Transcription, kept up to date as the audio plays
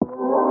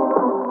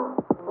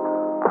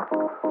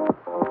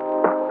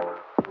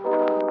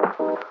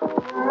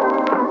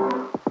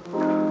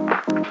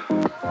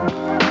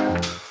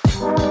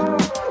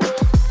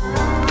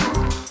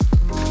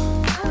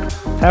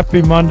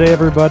Happy Monday,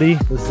 everybody.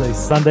 This is a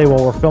Sunday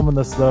while we're filming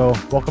this, though.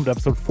 Welcome to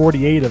episode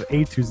 48 of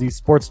A to Z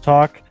Sports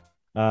Talk.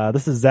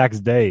 This is Zach's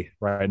day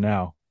right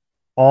now.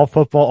 All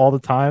football all the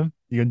time.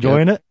 You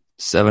enjoying it?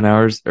 7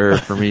 hours, or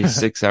for me,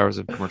 6 hours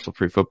of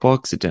commercial-free football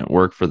because it didn't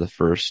work for the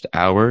first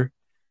hour.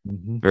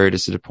 Very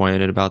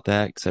disappointed about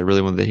that because I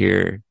really wanted to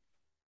hear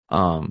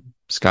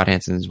Scott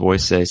Hansen's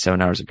voice say 7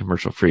 hours of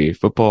commercial-free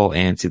football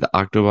and see the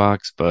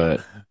Octobox,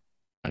 but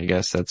I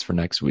guess that's for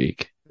next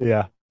week.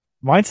 Yeah.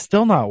 Mine's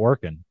still not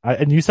working.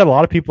 And you said a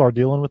lot of people are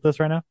dealing with this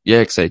right now?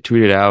 Yeah, because I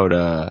tweeted out,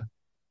 I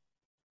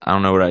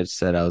don't know what I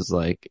said. I was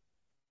like,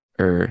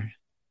 it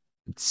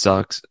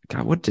sucks.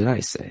 God, what did I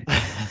say?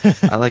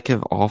 I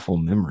have awful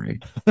memory.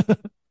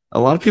 A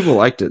lot of people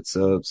liked it,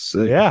 so it's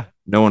sick. Yeah.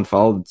 No one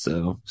followed,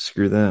 so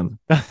screw them.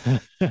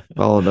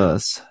 Followed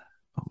us.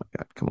 Oh my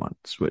God, come on,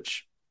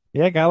 switch.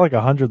 Yeah, got like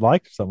 100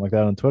 likes or something like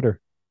that on Twitter.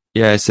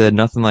 Yeah, I said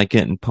nothing like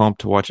getting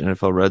pumped to watch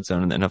NFL Red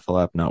Zone and the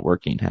NFL app not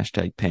working.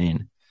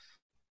 #pain.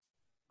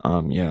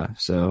 Yeah,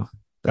 so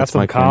that's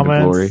my claim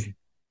to glory.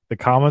 The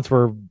comments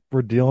were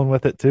dealing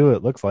with it too,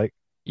 it looks like.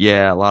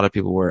 Yeah, a lot of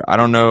people were. I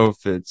don't know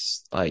if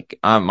it's like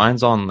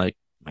mine's on like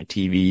my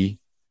TV.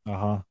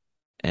 And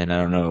I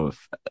don't know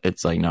if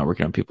it's like not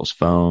working on people's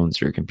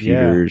phones or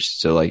computers.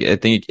 Yeah. So like I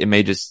think it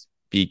may just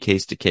be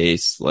case to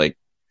case. Like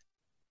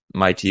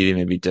my TV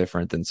may be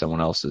different than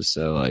someone else's,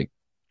 so like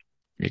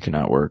it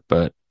cannot work.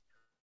 But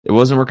it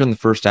wasn't working the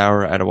first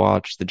hour. I had to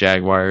watch the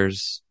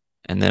Jaguars,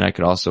 and then I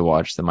could also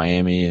watch the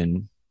Miami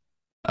and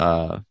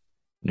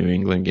New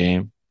England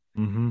game.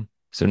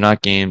 So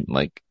not game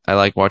like I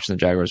like watching the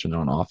Jaguars when they're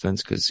on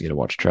offense because you get to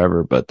watch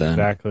Trevor. But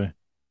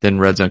then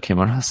Red Zone came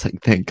on. I was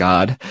like, thank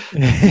God.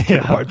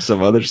 Yeah. Watch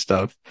some other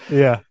stuff.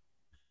 Yeah.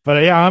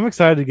 But yeah, I'm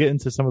excited to get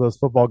into some of those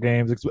football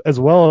games as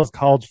well as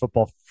college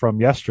football from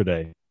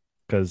yesterday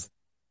because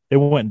it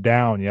went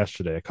down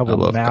yesterday. A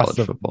couple of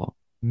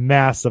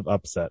massive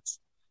upsets.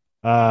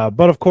 But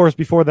of course,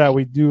 before that,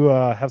 we do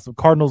have some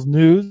Cardinals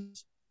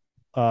news,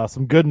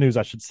 some good news,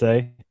 I should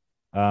say,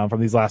 from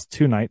these last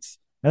two nights.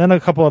 And then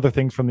a couple other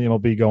things from the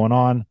MLB going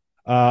on.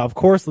 Of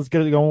course, let's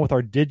get it going with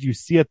our Did You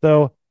See It,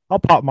 though? I'll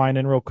pop mine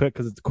in real quick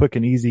because it's quick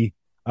and easy.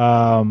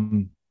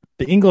 The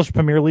English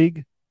Premier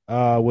League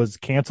was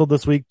canceled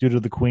this week due to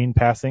the Queen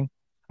passing.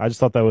 I just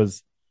thought that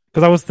was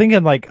because I was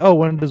thinking like, oh,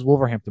 when does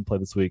Wolverhampton play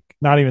this week?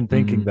 Not even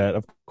thinking that,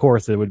 of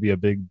course, it would be a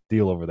big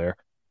deal over there.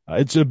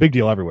 It's a big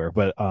deal everywhere.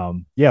 But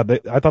yeah,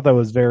 I thought that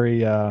was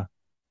very, I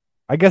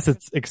guess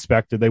it's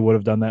expected. They would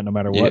have done that no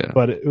matter what. Yeah.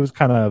 But it was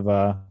kind of,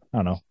 I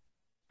don't know,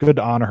 good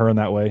to honor her in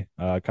that way,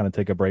 kind of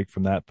take a break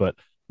from that. But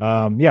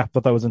yeah,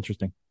 thought that was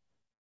interesting.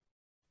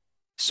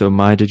 So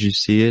my Did You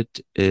See It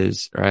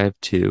or I have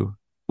two.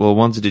 Well,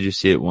 one's a Did You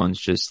See It, one's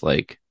just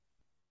like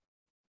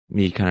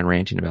me kind of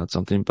ranting about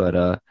something.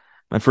 But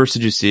my first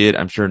Did You See It,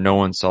 I'm sure no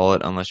one saw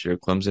it unless you're a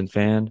Clemson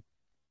fan.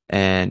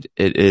 And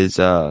it is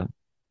on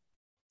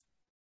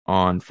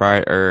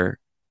Friday, or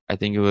I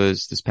think it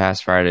was this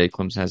past Friday,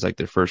 Clemson has like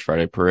their first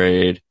Friday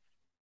parade.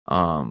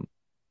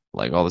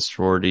 Like all the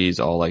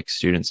sororities, all like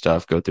student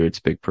stuff go through its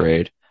big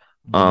parade.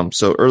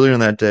 So earlier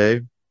in that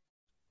day,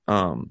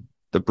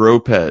 the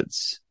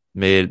Bro-Peds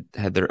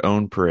had their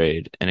own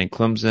parade, and in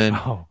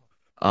Clemson,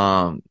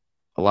 a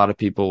lot of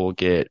people will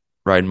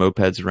ride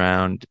mopeds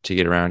around to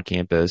get around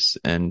campus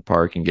and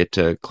park and get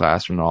to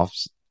class from off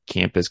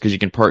campus because you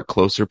can park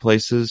closer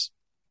places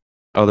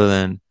other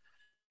than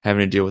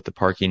having to deal with the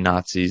parking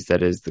Nazis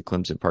that is the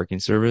Clemson parking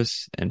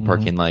service and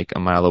parking like a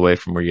mile away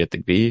from where you have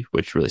to be,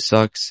 which really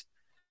sucks.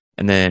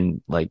 And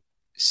then like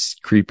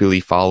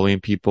creepily following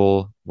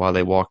people while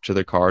they walk to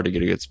their car to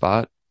get a good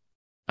spot.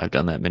 I've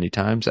done that many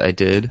times. I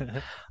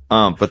did.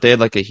 But they had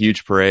like a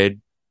huge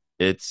parade.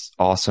 It's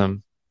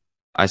awesome.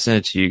 I sent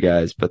it to you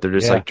guys, but they're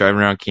just like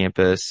driving around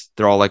campus.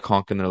 They're all like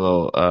honking their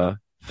little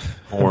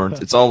horns.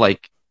 It's all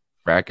like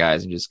frat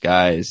guys and just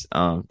guys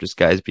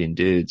being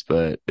dudes,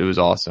 but it was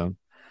awesome.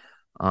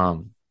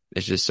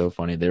 It's just so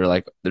funny. They were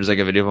like, there's like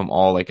a video of them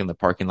all like in the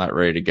parking lot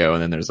ready to go,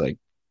 and then there's like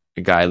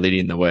a guy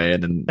leading the way,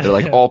 and then they're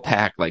like all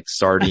packed like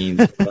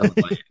sardines.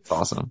 It's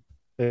awesome.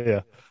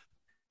 Yeah.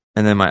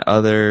 And then my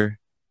other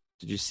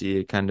Did You See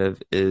It kind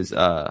of is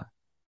the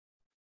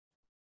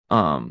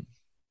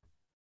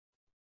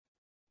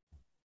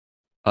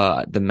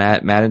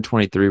Madden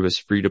 23 was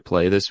free to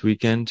play this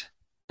weekend,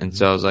 and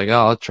so I was like,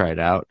 oh, I'll try it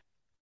out.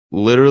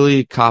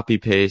 Literally copy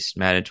paste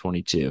Madden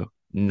 22.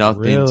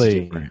 Nothing's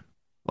different.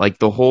 Like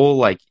the whole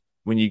like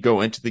when you go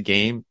into the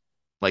game,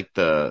 like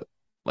the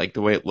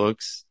way it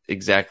looks,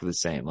 exactly the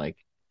same. Like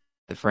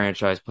the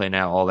franchise play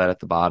now, all that at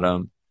the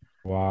bottom.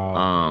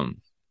 Wow.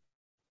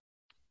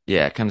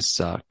 Yeah, it kind of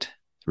sucked.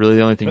 Really,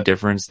 the only thing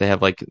difference, they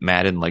have like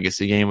Madden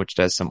Legacy game, which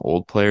has some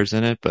old players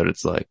in it, but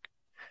it's like,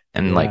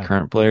 and like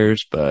current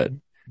players, but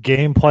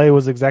gameplay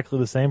was exactly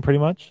the same, pretty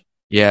much.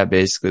 Yeah,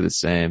 basically the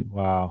same.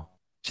 Wow.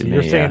 So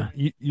you're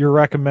saying you're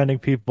recommending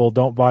people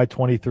don't buy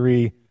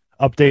 23,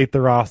 update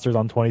the rosters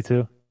on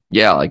 22?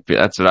 Yeah, like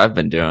that's what I've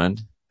been doing.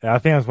 Yeah, I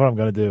think that's what I'm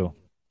gonna do.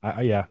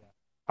 Yeah.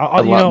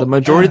 The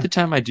majority of the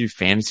time I do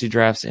fantasy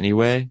drafts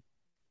anyway.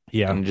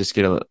 Yeah. and just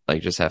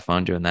just have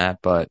fun doing that.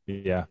 But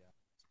Yeah.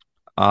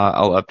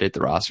 I'll update the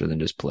roster and then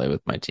just play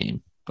with my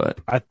team. But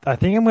I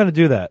think I'm gonna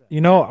do that.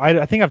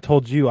 I think I've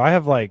told you I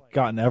have like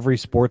gotten every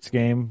sports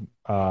game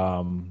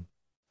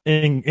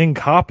in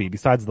copy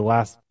besides the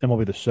last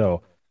MLB The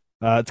Show.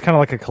 It's kind of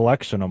like a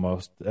collection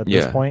almost at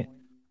this yeah, point.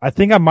 I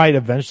think I might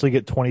eventually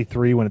get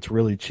 23 when it's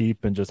really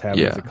cheap and just have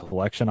it as a yeah.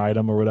 collection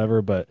item or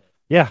whatever. But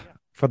yeah,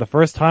 for the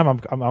first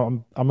time,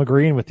 I'm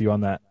agreeing with you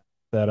on that.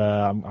 That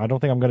I don't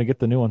think I'm gonna get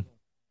the new one.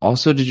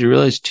 Also, did you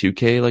realize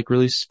 2K like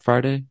released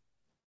Friday?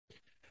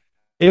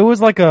 It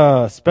was like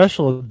a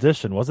special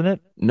edition, wasn't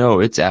it? No,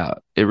 it's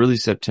out. It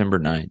released September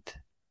 9th.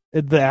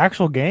 The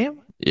actual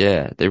game?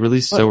 Yeah, they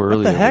release so What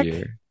early the every heck?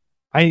 year.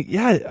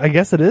 I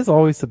guess it is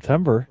always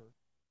September.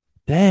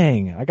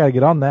 Dang, I gotta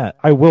get on that.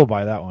 I will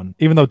buy that one,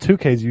 even though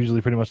 2K is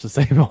usually pretty much the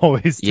same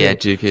always Yeah,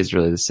 too. 2K is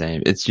really the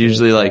same. It's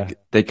usually Yeah, like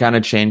they kind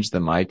of changed the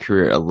My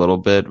Career a little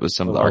bit with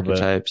some a of the little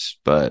bit. archetypes,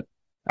 but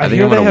I I think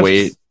hear I'm they gonna have.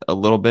 wait a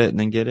little bit and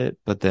then get it.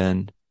 But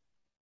then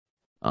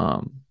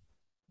um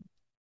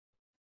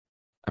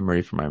I'm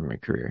ready for my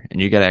career. And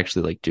you gotta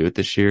actually like do it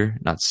this year,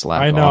 not I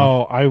slack off.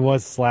 know I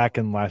was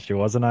slacking last year,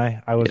 wasn't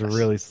I? I was Yes.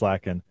 really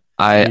slacking.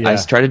 I Yeah,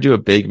 tried to do a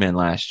big man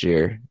last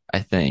year, I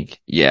think.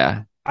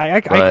 Yeah.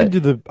 I can But do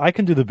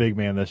the big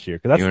man this year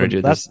because you want to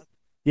do that's this?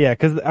 yeah.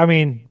 Because I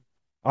mean,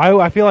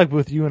 I feel like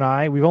with you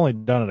and we've only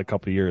done it a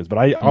couple of years, but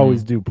I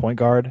always Hmm. do point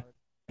guard,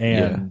 Yeah.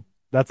 and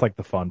that's like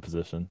the fun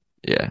position,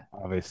 Yeah.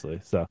 obviously.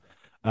 So,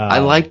 I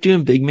um, like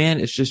doing big man.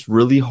 It's just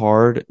really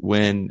hard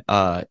when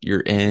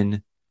you're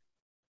in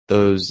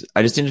those.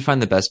 I just need to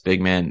find the best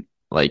big man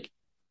like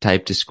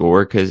type to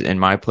score because in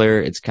my player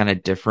it's kind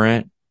of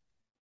different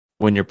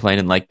when you're playing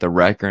in like the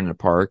rec or in the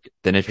park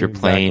than if you're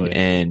playing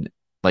exactly. in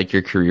like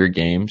your career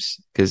games.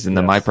 Because in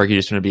the my Yes. park you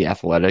just want to be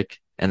athletic,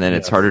 and then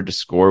it's Yes. harder to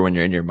score when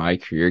you're in your my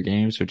career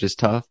games, which is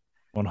tough.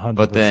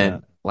 But then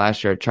 100%.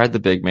 last year I tried the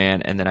big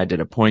man, and then I did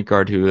a point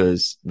guard who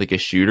was like a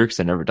shooter because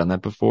I'd never done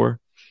that before.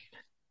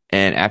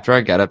 And after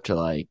I got up to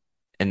like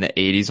in the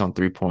 80s on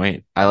 3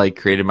 point, I like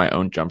created my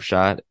own jump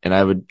shot and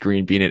I would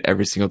green bean it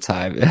every single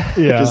time. Just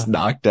Yeah.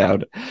 knocked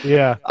out.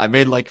 Yeah. I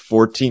made like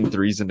 14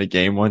 threes in a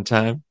game one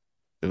time.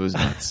 It was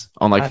nuts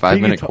on like I five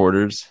think minute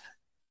quarters.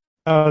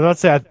 I was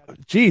about to say,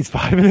 geez,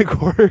 5 minute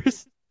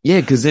quarters.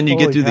 Yeah, because then you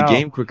get Holy through the cow.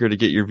 game quicker to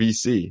get your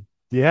VC.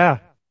 Yeah,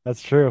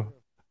 that's true.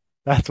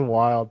 That's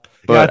wild.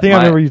 Yeah, I But think I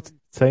remember you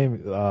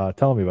saying,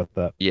 telling me about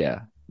that.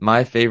 yeah,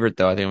 my favorite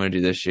though, I think I'm gonna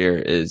do this year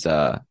is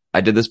I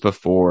did this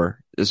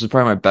before. This was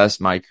probably my best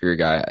my career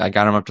guy. I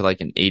got him up to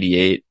like an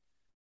 88,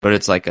 but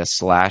it's like a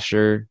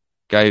slasher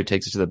guy who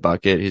takes it to the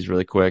bucket. He's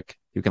really quick.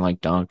 Who can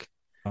like dunk.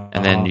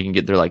 And then Uh-huh. you can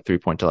get their like 3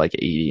 point to like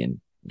 80 and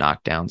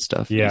knock down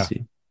stuff Yeah.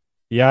 easy.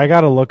 Yeah, I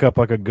got to look up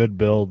like a good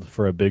build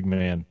for a big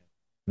man.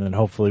 And then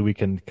hopefully we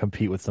can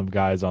compete with some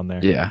guys on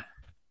there. Yeah.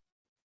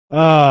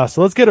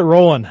 So let's get it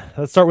rolling.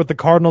 Let's start with the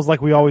Cardinals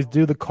like we always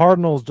do. The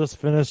Cardinals just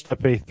finished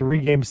up a 3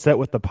 game set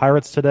with the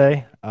Pirates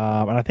today.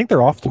 And I think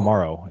they're off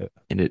tomorrow.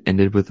 And it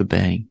ended with a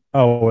bang.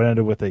 Oh, it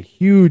ended with a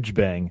huge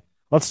bang.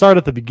 Let's start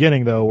at the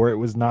beginning though, where it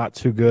was not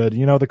too good.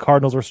 The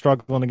Cardinals were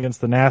struggling against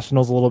the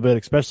Nationals a little bit,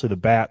 especially the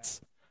bats.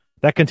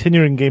 That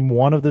continued in game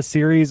one of the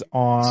series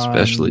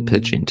Especially on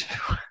pitching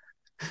too.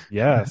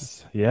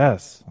 yes,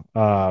 yes.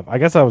 I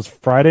guess that was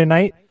Friday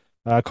night.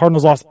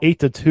 Cardinals lost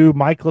 8-2.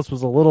 Michaelis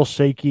was a little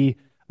shaky.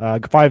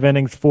 5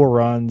 innings, 4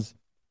 runs.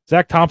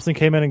 Zach Thompson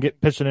came in and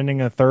pitched an inning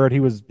in the third.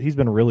 He's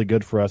been really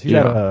good for us. He's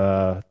at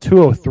Yeah. a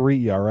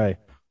 2.03 ERA.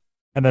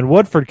 And then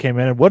Woodford came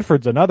in, and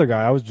Woodford's another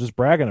guy. I was just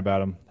bragging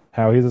about him.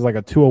 How he's like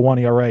a 2.01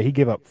 ERA. He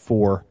gave up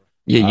four.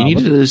 Yeah, you need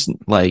But to just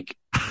like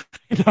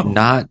you know,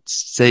 not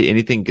say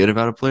anything good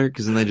about a player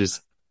because then they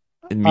just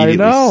I immediately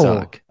know,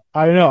 suck.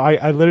 I know.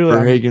 I literally,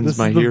 Verhagen's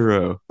my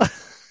hero.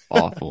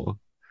 Awful.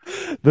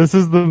 this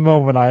is the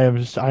moment I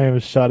am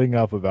shutting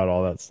up about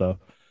all that stuff.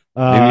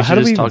 Maybe you How should do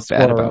we just even talk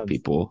bad score about runs?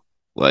 people.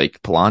 Like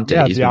Palante,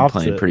 Yeah, it's he's the been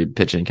playing opposite. pretty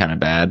pitching kind of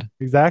bad.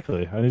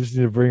 Exactly. I just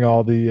need to bring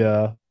all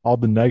the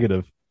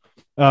negative.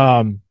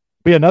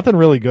 But yeah, nothing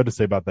really good to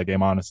say about that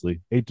game,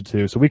 honestly.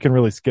 8-2, so we can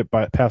really skip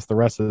past the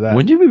rest of that.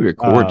 When did we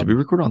record? Did we Um,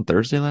 record on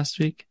Thursday last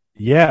week?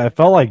 yeah, it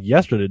felt like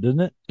yesterday, didn't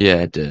it? Yeah,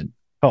 it did.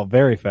 Felt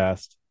very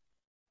fast.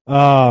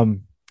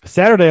 Um,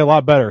 Saturday a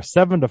lot better,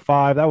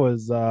 7-5. That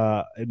was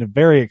a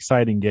very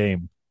exciting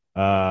game.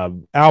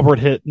 Albert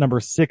hit number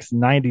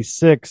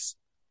 696,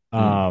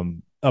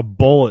 Mm. a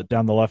bullet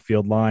down the left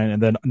field line,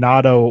 and then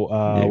Nato,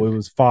 it Nuke.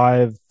 was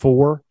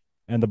 5-4,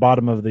 and the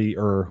bottom of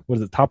or what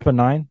is it, top of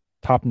nine,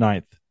 top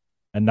ninth,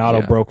 and Nato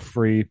Yeah. broke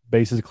free,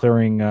 bases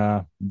clearing,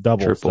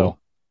 double. Triple.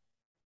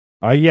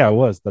 So, yeah, it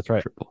was. That's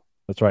right. Triple.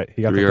 That's right.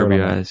 He got the Three third on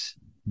that. RBIs.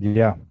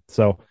 Yeah.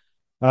 So,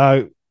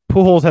 uh,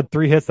 Pujols had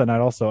 3 hits that night.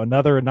 Also,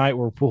 another night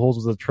where Pujols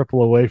was a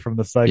triple away from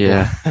the cycle.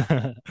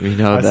 Yeah. We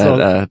know I that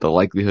saw. the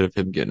likelihood of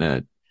him getting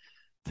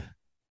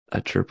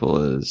a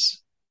triple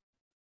is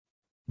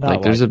Not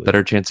like there's a likely.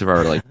 better chance of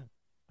our like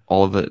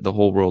all of it, the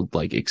whole world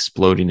like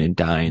exploding and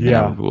dying than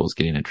Yeah. Albert Pujols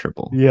getting a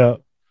triple. Yeah.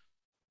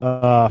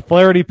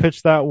 Flaherty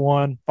pitched that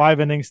one, 5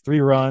 innings, 3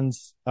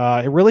 runs.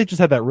 It really just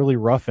had that really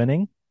rough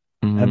inning.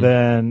 And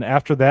then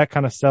after that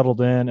kind of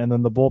settled in, and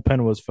then the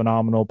bullpen was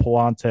phenomenal.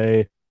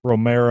 Palante,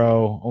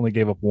 Romero only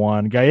gave up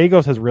one.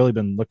 Gallegos has really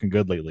been looking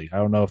good lately. I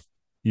don't know if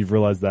you've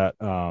realized that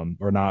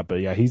or not,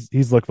 but yeah,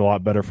 he's looked a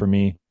lot better for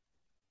me.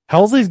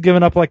 Helsley's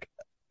given up like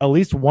at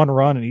least one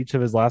run in each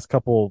of his last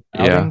couple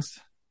outings.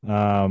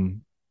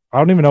 I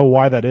don't even know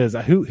why that is.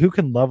 Who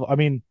can level? I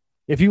mean,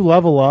 if you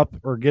level up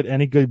or get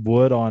any good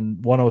wood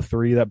on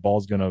 103, that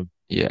ball's gonna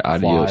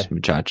adios, fly.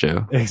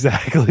 muchacho.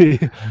 Exactly.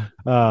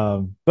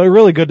 But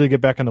really good to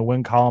get back in the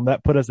win column.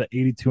 That put us at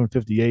 82 and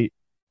 58,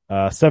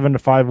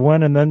 7-5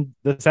 win. And then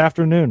this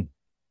afternoon,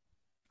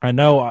 I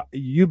know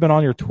you've been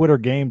on your Twitter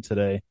game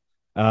today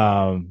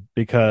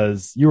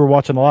because you were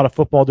watching a lot of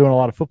football, doing a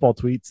lot of football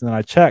tweets, and then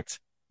I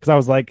checked because I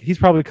was like, he's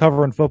probably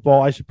covering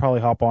football. I should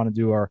probably hop on and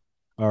do our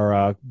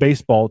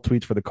baseball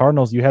tweets for the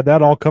Cardinals. You had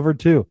that all covered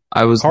too.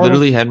 I was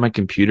literally had my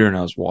computer and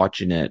I was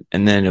watching it,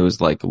 and then it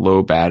was like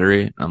low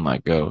battery. I'm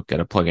like, oh,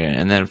 gotta plug it in.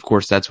 And then of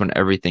course that's when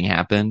everything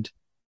happened.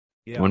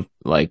 Yeah. When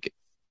like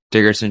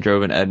Dickerson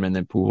drove an Edmund,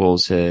 then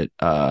Pujols hit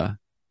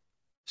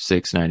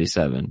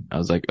 697. I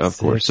was like, of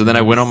course. So then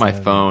I went on my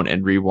phone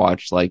and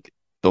rewatched like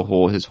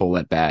his whole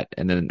at bat,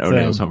 and then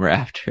O'Neill's homer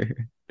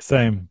after.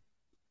 Same.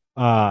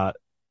 That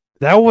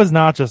was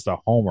not just a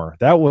homer.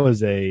 That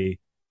was a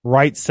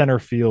right center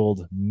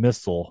field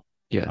missile.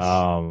 Yes.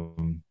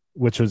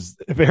 Which was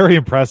very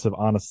impressive,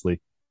 honestly.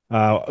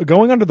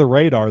 Going under the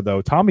radar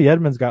though, Tommy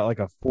Edmonds got like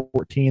a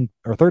 13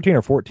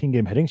 or 14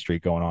 game hitting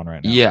streak going on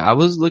right now. Yeah, I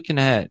was looking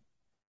at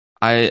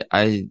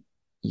because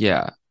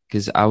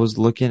I was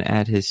looking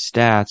at his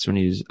stats when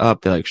he was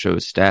up. They like show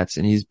his stats,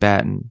 and he's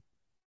batting.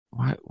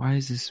 Why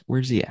is this?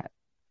 Where's he at?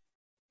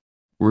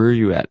 Where are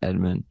you at,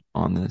 Edmund,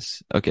 on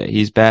this? Okay,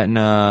 he's batting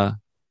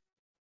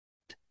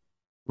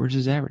where's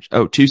his average?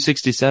 Oh,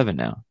 267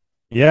 now.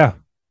 Yeah.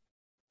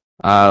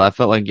 I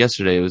felt like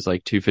yesterday it was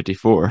like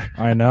 254.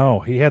 I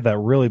know. He had that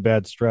really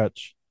bad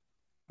stretch.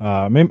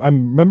 I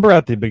remember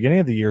at the beginning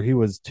of the year, he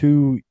was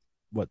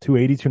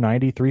 280,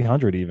 290,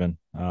 300 even.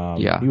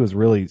 He was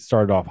really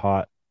started off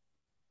hot.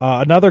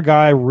 Another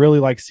guy really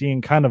like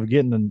seeing kind of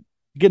getting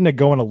it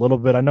going a little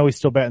bit. I know he's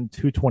still batting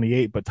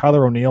 228, but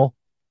Tyler O'Neill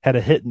had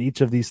a hit in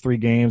each of these 3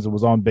 games and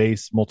was on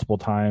base multiple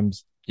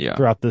times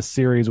throughout this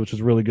series, which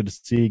is really good to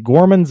see.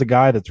 Gorman's a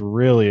guy that's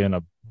really in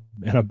a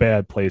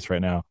bad place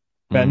right now.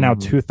 Batting now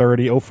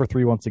 230, 0 for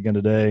 3 once again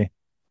today.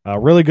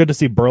 Really good to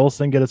see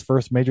Burleson get his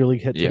first major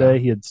league hit today.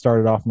 He had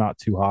started off not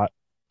too hot.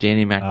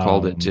 Danny Mac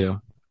called it too.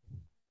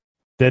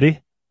 Did he?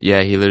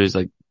 Yeah, he literally is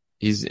like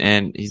he's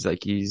 0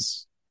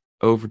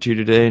 for 2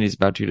 today, and he's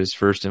about to get his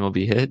first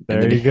MLB hit.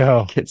 There you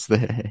go. Gets the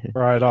hit.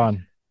 Right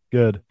on.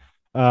 Good.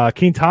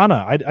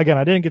 Quintana. I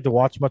didn't get to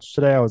watch much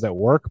today. I was at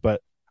work,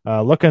 but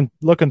looking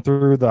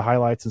through the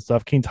highlights and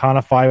stuff,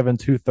 Quintana 5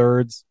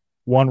 2/3,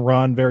 1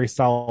 run, very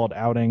solid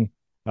outing.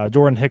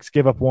 Jordan Hicks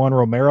gave up 1.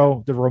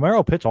 Did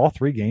Romero pitch all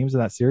 3 games in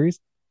that series?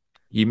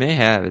 He may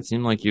have. It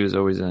seemed like he was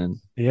always in.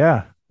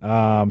 Yeah.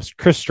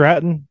 Chris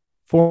Stratton,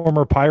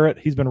 former Pirate,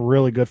 he's been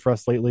really good for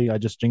us lately. I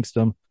just jinxed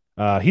him.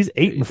 He's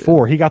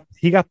 8-4.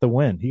 He got the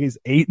win. He's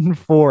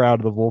 8-4 out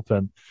of the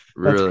bullpen.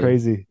 That's really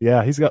crazy.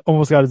 Yeah, he's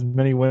almost got as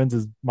many wins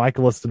as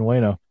Michaelis and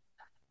Waino.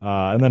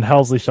 And then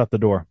Helsley shut the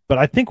door. But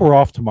I think we're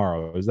off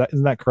tomorrow.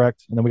 Isn't that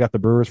correct? And then we got the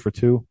Brewers for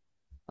 2.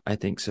 I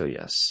think so.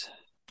 Yes.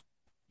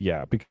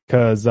 Yeah,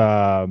 because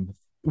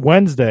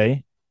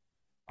Wednesday,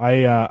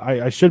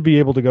 I should be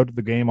able to go to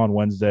the game on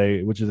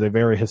Wednesday, which is a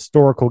very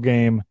historical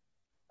game.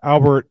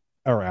 Waino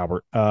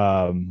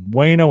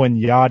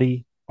and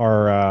Yachty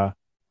are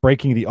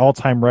breaking the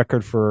all-time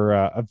record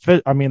for.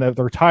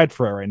 They're tied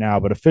for it right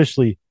now, but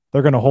officially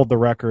they're going to hold the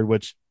record.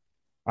 Which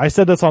I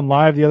said this on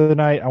live the other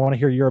night. I want to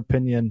hear your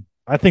opinion.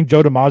 I think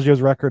Joe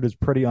DiMaggio's record is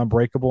pretty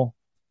unbreakable.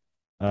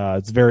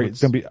 It's going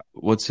to be.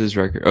 What's his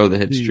record? Oh, the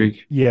hit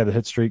streak. Yeah, the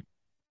hit streak.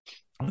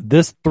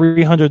 This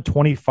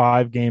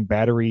 325 game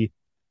battery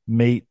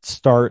mate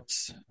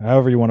starts,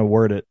 however you want to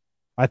word it.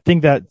 I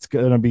think that's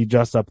going to be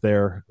just up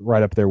there,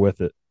 right up there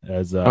with it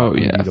as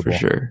for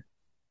sure.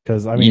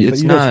 Because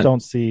just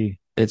don't see.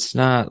 It's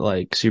not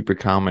like super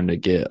common to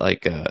get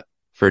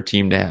for a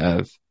team to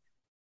have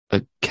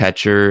a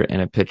catcher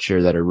and a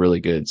pitcher that are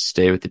really good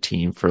stay with the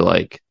team for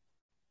like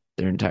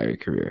their entire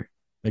career.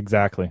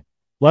 Exactly.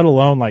 Let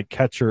alone like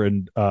catcher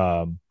and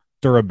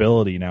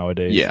durability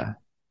nowadays. Yeah.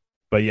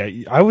 But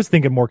yeah, I was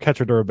thinking more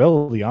catcher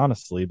durability,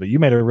 honestly. But you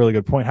made a really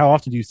good point. How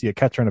often do you see a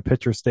catcher and a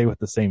pitcher stay with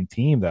the same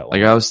team that long?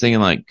 Like I was thinking,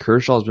 like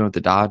Kershaw's been with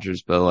the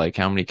Dodgers, but like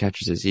how many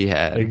catchers has he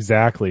had?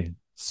 Exactly,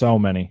 so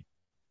many.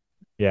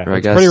 Yeah,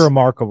 it's pretty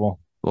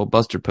remarkable. Well,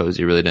 Buster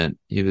Posey really didn't.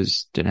 He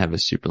didn't have a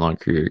super long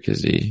career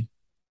because he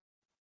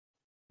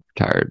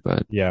retired.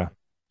 But yeah,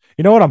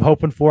 you know what I'm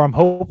hoping for? I'm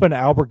hoping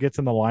Albert gets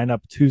in the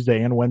lineup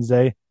Tuesday and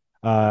Wednesday.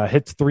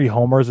 Hits 3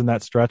 homers in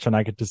that stretch, and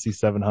I get to see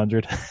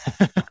 700.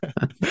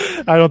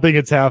 I don't think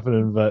it's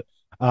happening, but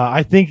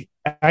I think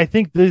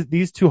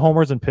these 2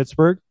 homers in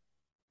Pittsburgh,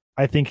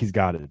 I think he's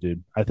got it,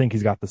 dude. I think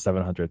he's got the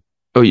 700.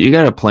 Oh, you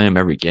got to play him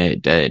every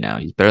day now.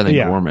 He's better than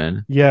Yeah.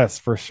 Gorman. Yes,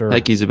 for Heck,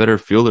 sure. he's a better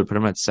fielder. Put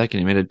him at second.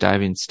 He made a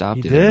diving stop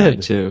He the other night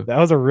did. too. That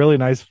was a really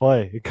nice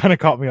play. It kind of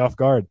caught me off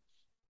guard.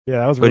 Yeah,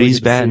 that was But really he's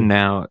good to batting see.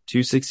 now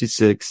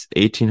 266,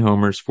 18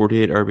 homers,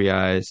 48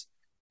 RBIs,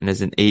 and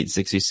has an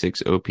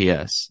 866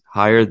 OPS,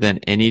 higher than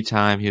any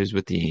time he was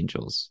with the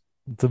Angels.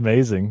 It's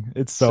amazing.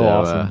 It's so So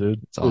awesome,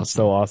 dude. it's It's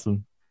so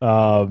awesome.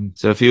 awesome.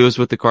 So if he was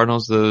with the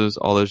Cardinals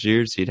all those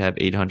years, he'd have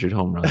 800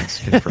 home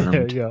runs Yeah,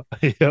 confirmed. yeah,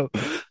 yeah.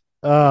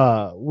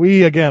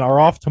 We again are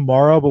off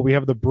tomorrow, but we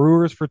have the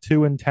Brewers for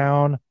 2 in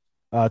town,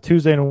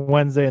 Tuesday and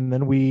Wednesday, and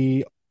then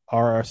we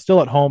are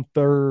still at home.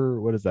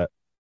 What is that?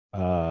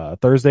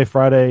 Thursday,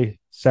 Friday,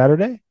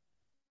 Saturday.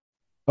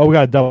 Oh, we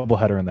got a double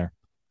header in there.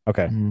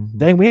 Okay. Mm-hmm.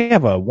 Dang, we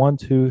have a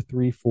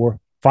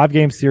 5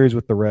 game series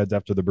with the Reds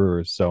after the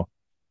Brewers. So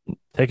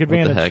take What the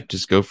advantage. heck?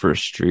 Just go for a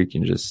streak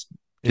and just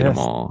get them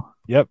Yes. all.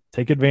 Yep.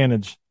 Take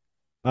advantage.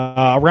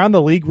 Around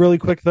the league, really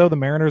quick though, the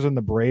Mariners and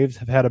the Braves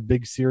have had a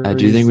big I do think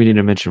series. we need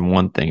to mention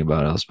one thing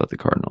about the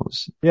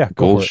Cardinals. Yeah, go for it.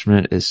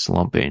 Goldschmidt is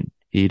slumping.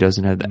 He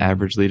doesn't have the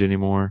average lead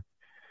anymore.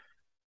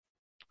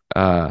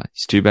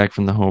 He's 2 back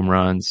from the home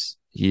runs.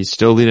 He's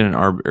still leading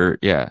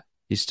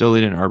he's still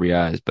leading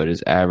RBIs, but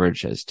his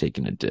average has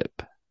taken a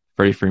dip.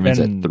 Freddie Freeman's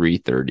at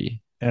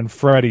 330. And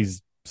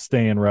Freddie's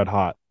staying red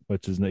hot,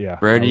 which is, yeah.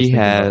 Freddie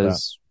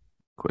has,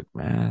 quick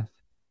math,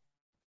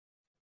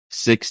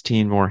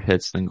 16 more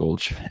hits than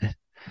Goldschmidt.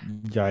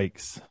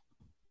 Yikes.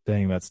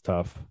 Dang, that's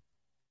tough.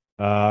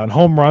 And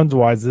home runs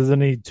wise,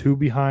 isn't he 2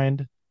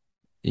 behind?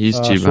 He's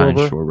 2 behind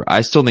Schwarber.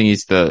 I still think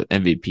he's the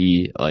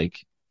MVP.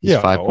 Like, he's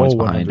 5 points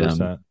behind 100%.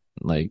 Him.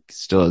 Like,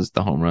 still has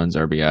the home runs,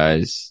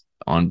 RBIs,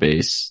 on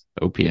base,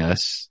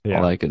 OPS,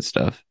 all that good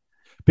stuff.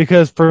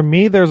 Because for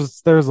me,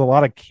 there's a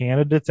lot of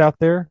candidates out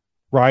there.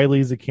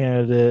 Riley's a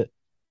candidate.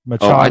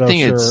 Machado, I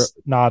think it's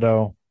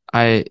Nato.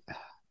 I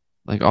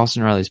like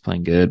Austin Riley's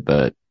playing good,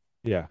 but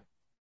yeah,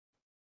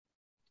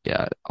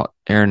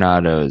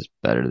 Arenado is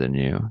better than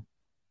you.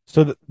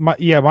 So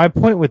my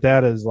point with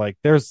that is like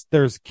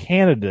there's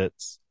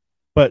candidates,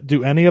 but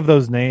do any of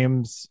those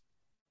names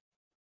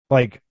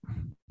like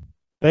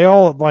they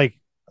all like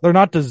they're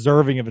not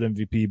deserving of an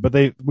MVP,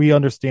 but we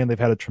understand they've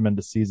had a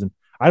tremendous season.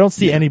 I don't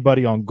see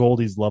anybody on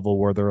Goldie's level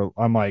where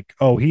I'm like,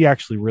 oh, he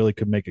actually really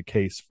could make a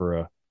case for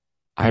a.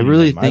 I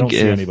really think I don't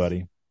see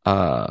anybody.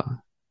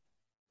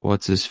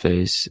 What's his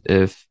face?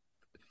 If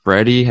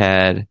Freddie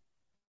had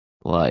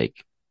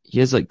he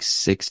has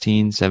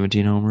 16,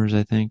 17 homers,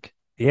 I think.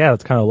 Yeah,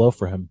 it's kind of low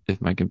for him. If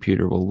my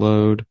computer will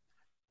load.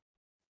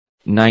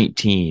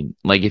 19.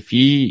 If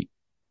he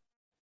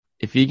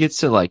gets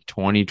to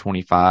 20,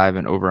 25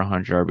 and over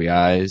 100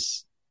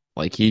 RBIs,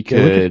 he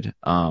could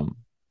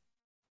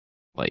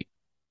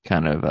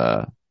kind of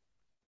oh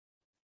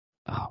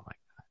my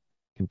god,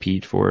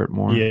 compete for it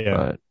more. Yeah,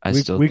 but I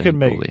still think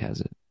Goldie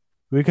has it.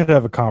 We could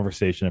have a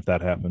conversation if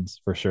that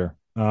happens for sure.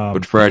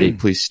 But Freddie,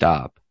 please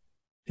stop.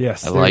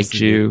 Yes, I liked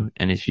you,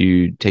 and if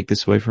you take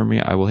this away from me,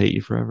 I will hate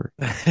you forever.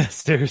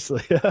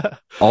 Seriously.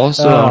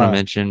 Also, I want to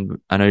mention,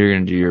 I know you're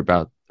going to do your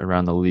about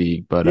around the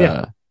league, but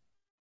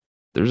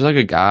there's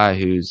a guy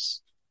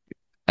who's,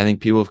 I think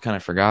people have kind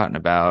of forgotten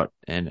about,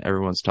 and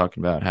everyone's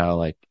talking about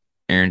how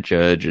Aaron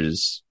Judge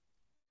is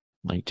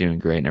doing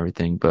great and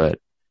everything, but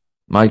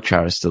Mike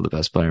Trout is still the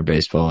best player in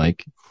baseball.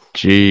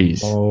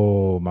 Jeez.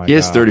 Oh my god. He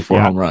has 34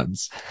 home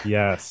runs.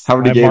 Yes. How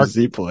many games has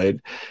he played?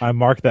 I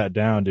marked that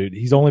down, dude.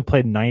 He's only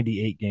played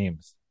 98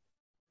 games.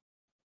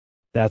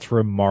 That's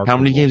remarkable. How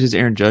many games has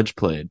Aaron Judge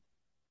played?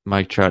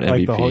 Mike Trout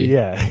MVP.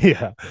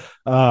 Yeah.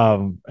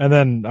 And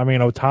then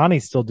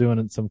Ohtani's still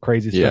doing some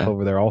crazy stuff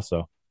over there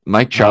also.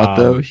 Mike Trout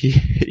though,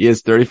 he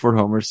has 34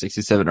 homers,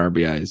 67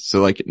 RBIs.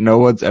 So no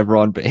one's ever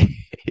on base.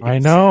 I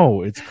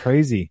know. It's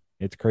crazy.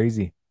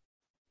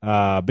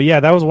 But yeah,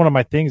 that was one of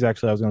my things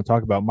actually I was going to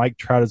talk about. Mike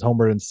Trout has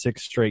homered in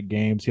 6 straight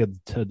games. He had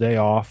a day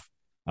off.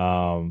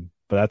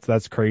 But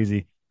that's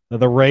crazy. Now,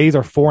 the Rays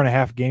are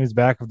 4.5 games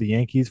back of the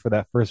Yankees for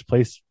that first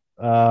place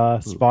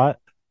spot,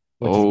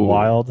 which is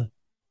wild.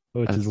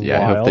 I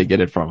hope they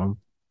get it from him.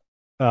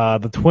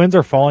 The Twins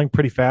are falling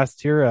pretty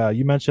fast here.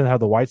 You mentioned how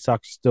the White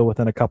Sox are still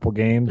within a couple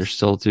games. They're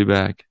still 2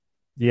 back.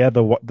 Yeah,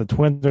 the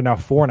Twins are now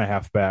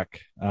 4.5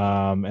 back,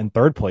 in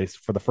third place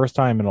for the first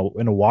time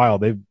in a while.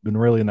 They've been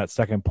really in that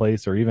second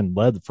place or even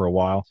led for a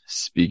while.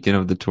 Speaking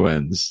of the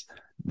Twins,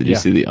 did you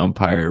see the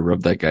umpire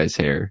rub that guy's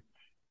hair?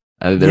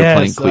 They're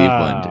playing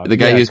Cleveland. The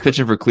guy who was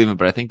pitching for Cleveland,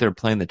 but I think they're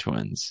playing the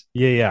Twins.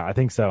 Yeah, I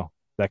think so.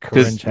 That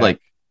cringe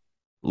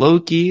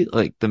low-key,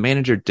 the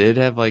manager did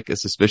have a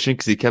suspicion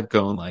because he kept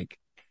going and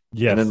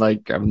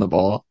then grabbing the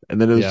ball, and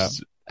then it was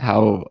just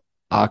how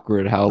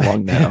awkward how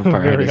long that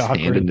umpire had his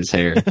hand in his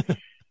hair.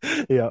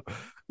 Yeah.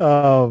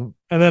 And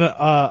then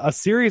a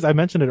series, I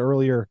mentioned it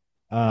earlier,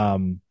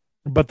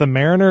 but the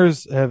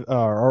Mariners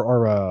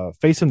are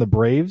facing the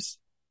Braves,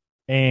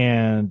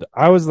 and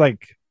I was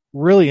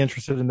really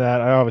interested in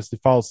that. I obviously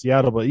follow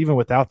Seattle, but even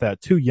without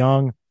that, 2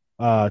 young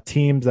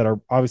teams that are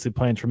obviously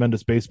playing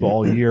tremendous baseball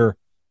all year.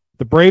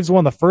 The Braves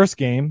won the first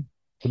game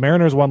The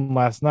Mariners won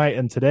last night,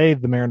 and today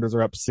the Mariners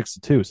are up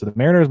 6-2. So the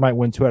Mariners might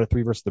win 2 out of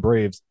 3 versus the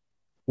Braves,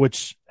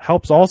 which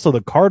helps also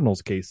the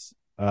Cardinals case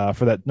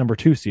for that number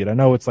 2 seed. I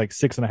know it's like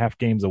 6.5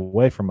 games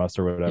away from us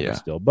or whatever Yeah.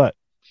 still, but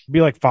it'd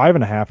be like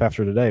 5.5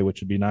 after today,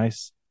 which would be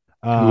nice.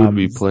 Who would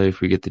we play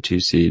if we get the 2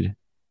 seed?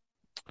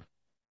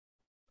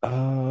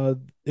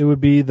 It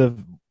would be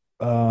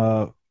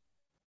uh,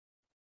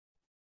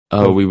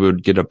 we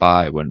would get a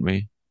bye, wouldn't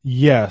we?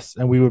 yes,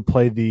 and we would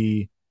play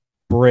the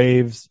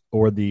Braves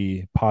or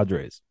the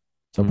Padres.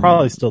 So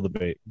probably still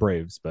the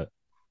Braves, but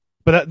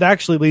that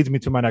actually leads me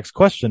to my next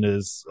question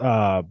is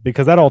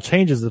because that all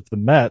changes if the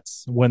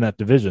Mets win that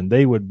division,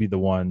 they would be the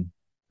one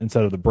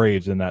instead of the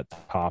Braves in that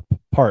top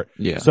part.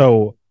 Yeah.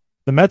 So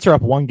the Mets are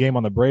up 1 game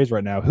on the Braves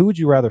right now. Who would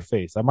you rather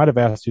face? I might have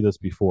asked you this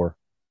before.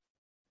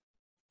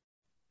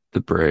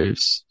 The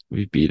Braves.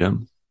 We beat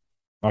them.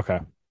 Okay.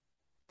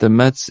 The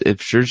Mets, if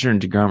Scherzer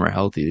and DeGrom are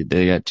healthy,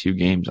 they got 2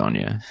 games on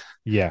you.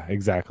 Yeah,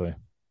 exactly.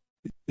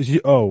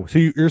 So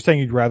you're saying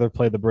you'd rather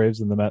play the Braves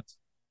than the Mets?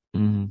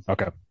 Mm-hmm.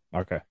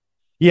 Okay.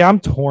 Yeah, I'm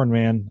torn,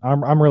 man.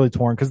 I'm really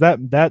torn because that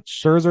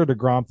Scherzer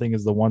DeGrom thing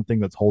is the one thing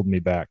that's holding me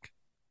back.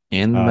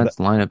 And the Mets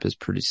lineup is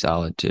pretty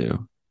solid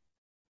too.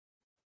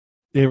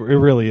 It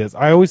really is.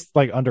 I always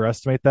like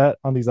underestimate that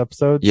on these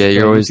episodes. Yeah,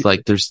 you're always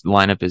like, their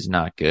lineup is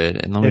not good.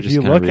 And let me just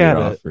kind of read it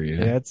off for you.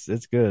 Yeah,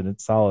 it's good.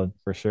 It's solid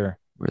for sure.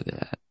 Where they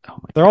at? Oh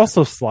my They're God.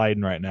 also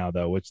sliding right now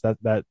though, which they're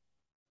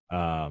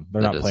not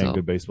playing help.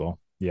 good baseball.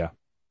 Yeah.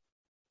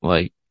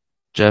 Like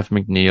Jeff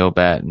McNeil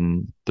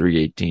batting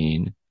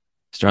 318,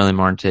 Starling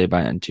Marte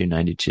batting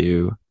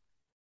 292,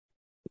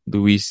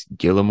 Luis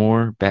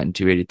Gilmore batting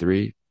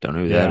 283. Don't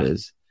know who that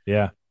is.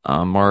 Yeah.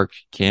 Mark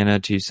Canna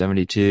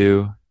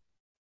 272,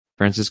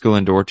 Francisco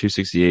Lindor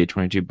 268,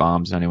 22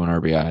 bombs, 91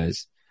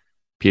 RBIs.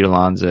 Pete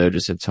Alonso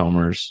just hits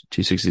homers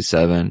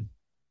 267.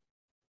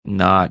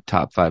 Not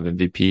top 5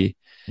 MVP.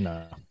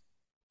 No.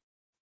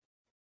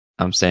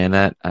 I'm saying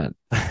that.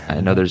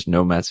 I know there's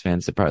no Mets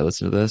fans that probably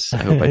listen to this.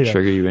 I hope I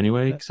trigger you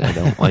anyway because I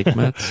don't like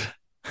Mets.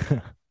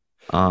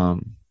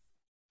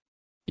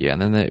 Yeah,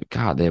 and then they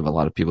have a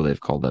lot of people they've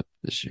called up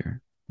this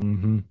year.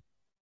 Mm-hmm.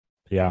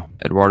 Yeah.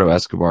 Eduardo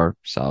Escobar,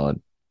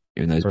 solid,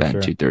 even though he's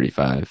batting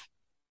 235.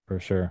 For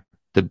sure.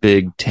 The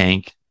big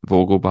tank,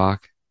 Vogelbach.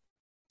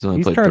 He's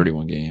only played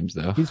 31 games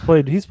though. He's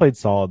played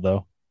solid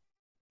though.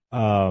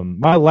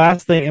 My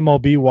last thing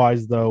MLB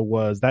wise though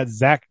was that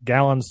Zach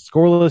Gallen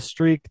scoreless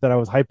streak that I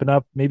was hyping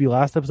up maybe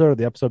last episode or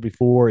the episode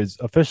before is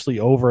officially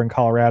over in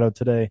Colorado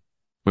today.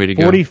 Way to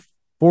go.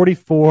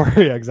 44,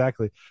 yeah,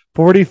 exactly.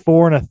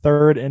 44 and a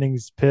third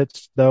innings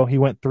pitched though. He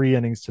went 3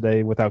 innings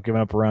today without giving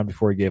up a run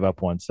before he gave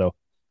up one. So,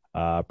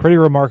 pretty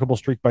remarkable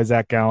streak by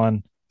Zach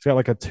Gallen. He's got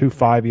like a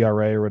 2.5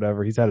 ERA or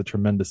whatever. He's had a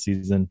tremendous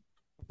season.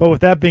 But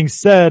with that being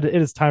said, it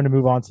is time to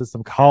move on to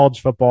some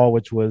college football,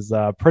 which was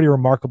pretty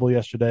remarkable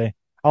yesterday.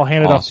 I'll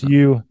hand it off to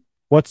you.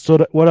 What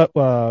stood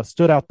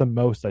out the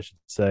most, I should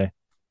say,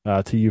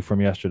 to you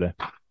from yesterday?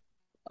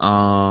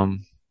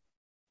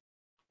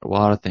 A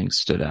lot of things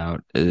stood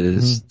out. I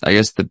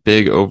guess the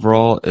big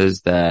overall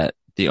is that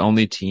the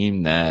only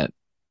team that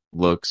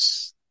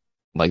looks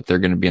like they're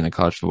going to be in the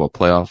college football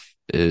playoff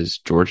is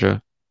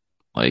Georgia.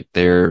 Like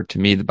they're, to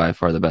me, by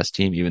far the best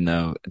team, even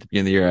though at the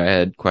beginning of the year I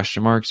had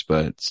question marks,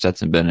 but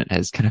Stetson Bennett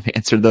has kind of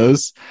answered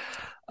those.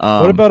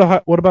 What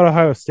about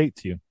Ohio State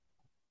to you?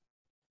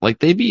 Like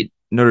they beat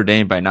Notre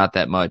Dame by not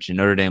that much, and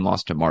Notre Dame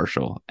lost to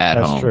Marshall at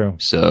home. That's true.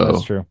 So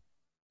that's true.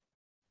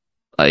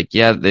 Like,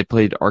 yeah, they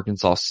played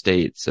Arkansas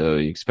State, so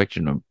you expect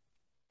them to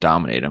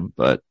dominate them,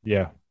 but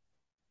yeah.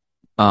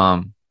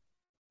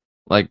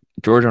 Like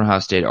Georgia and Ohio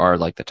State are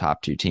like the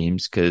top 2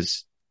 teams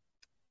because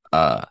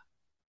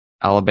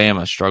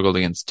Alabama struggled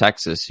against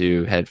Texas,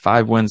 who had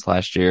 5 wins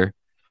last year.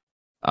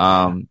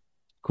 Quinn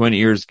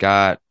Ewers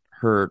got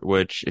hurt,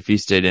 which if he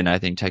stayed in, I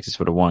think Texas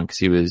would have won because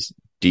he was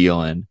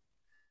dealing.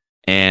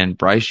 And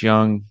Bryce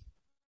Young,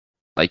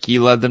 like he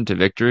led them to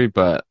victory,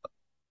 but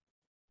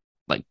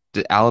like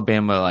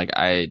Alabama,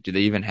 do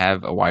they even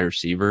have a wide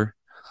receiver?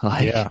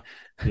 Yeah.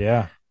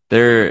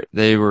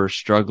 They were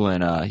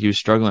struggling. He was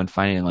struggling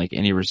finding like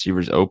any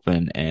receivers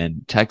open,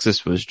 and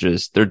Texas was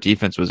just, their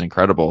defense was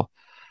incredible.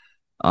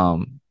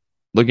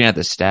 Looking at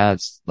the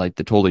stats, like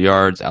the total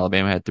yards,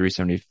 Alabama had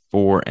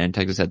 374 and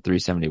Texas had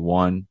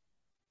 371.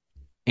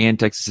 And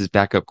Texas's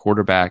backup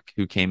quarterback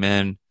who came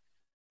in,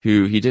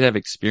 who he did have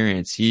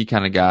experience, he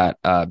kind of got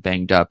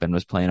banged up and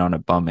was playing on a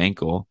bum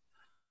ankle.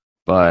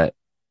 But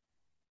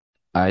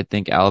I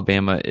think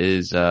Alabama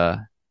is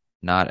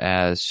not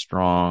as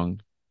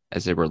strong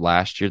as they were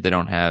last year. They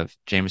don't have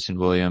Jameson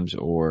Williams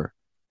or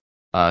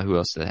who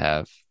else do they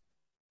have?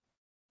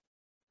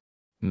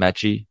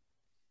 Mechie.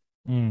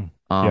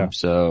 Yeah.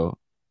 So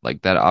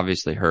like that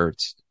obviously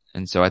hurts.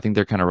 And so I think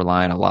they're kind of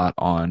relying a lot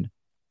on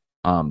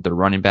the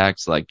running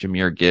backs like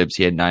Jahmyr Gibbs.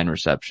 He had 9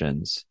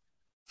 receptions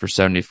for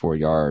 74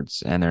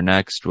 yards. And their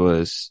next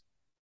was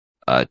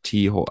I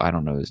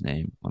don't know his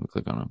name. Let me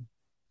click on him.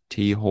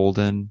 T.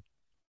 Holden.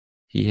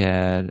 He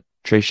had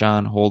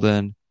Trayshawn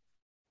Holden.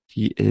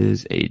 He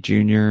is a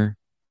junior,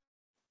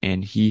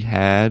 and he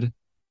had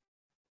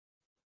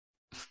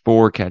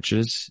 4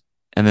 catches.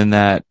 And then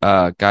that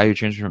guy who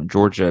changed from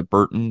Georgia,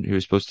 Burton, who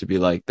was supposed to be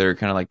like their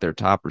kind of like their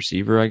top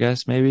receiver, I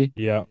guess, maybe.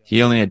 Yeah.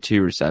 He only had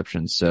 2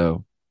 receptions,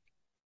 so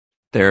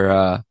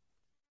their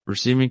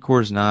receiving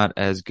core is not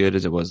as good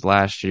as it was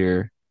last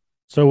year.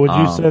 So would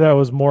you say Um, that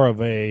was more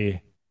of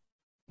a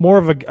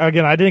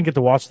again, I didn't get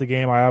to watch the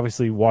game. I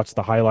obviously watched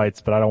the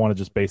highlights, but I don't want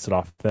to just base it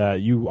off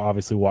that. You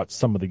obviously watched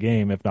some of the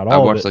game, if not I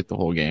all of watched it. like the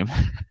whole game.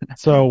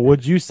 So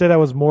would you say that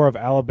was more of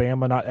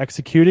Alabama not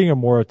executing or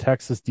more of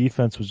Texas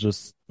defense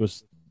was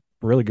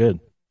really good?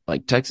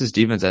 Like Texas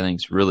defense, I think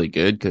is really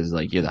good because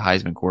like you're the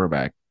Heisman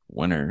quarterback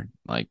winner.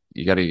 Like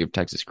you got to give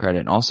Texas credit.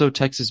 And also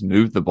Texas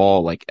moved the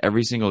ball like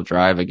every single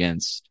drive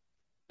against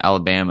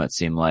Alabama. It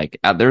seemed like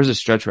there was a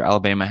stretch where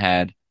Alabama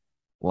had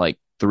like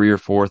 3 or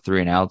 4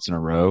 3-and-outs in a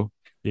row.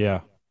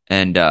 Yeah.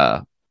 And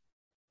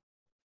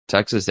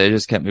Texas, they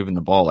just kept moving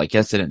the ball. Like,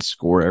 yes, they didn't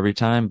score every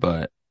time,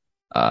 but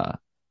uh,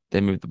 they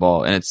moved the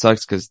ball. And it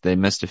sucks because they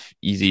missed a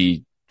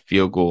easy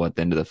field goal at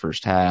the end of the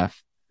first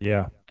half.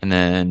 Yeah. And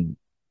then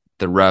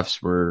the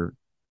refs were,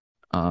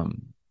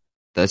 um,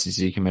 the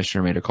SEC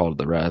commissioner made a call to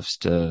the refs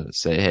to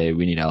say, hey,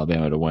 we need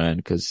Alabama to win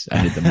because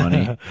I need the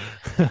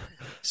money.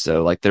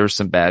 So, like, there were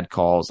some bad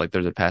calls. Like,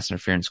 there's a pass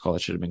interference call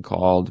that should have been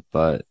called,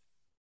 but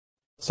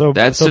that So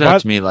stood out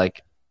but to me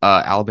like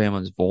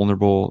Alabama's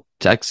vulnerable.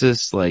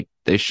 Texas, like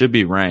they should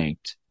be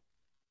ranked.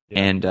 yeah,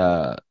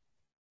 And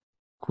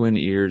Quinn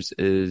Ears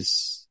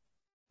is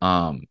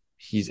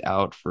he's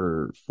out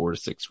for 4 to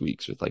 6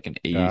 weeks with like an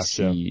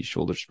gotcha. AAC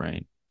shoulder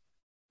sprain.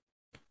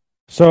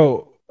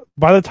 So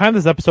by the time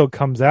this episode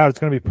comes out, it's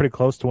going to be pretty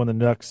close to when the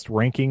next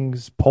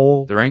rankings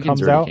poll The rankings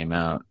comes already out. came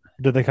out.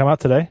 Did they come out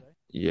today?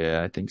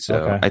 Yeah, I think so.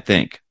 Okay. I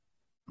think.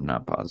 I'm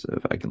not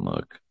positive. I can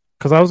look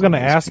Because I was going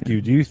on to ask you,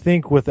 ESPN. do you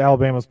think with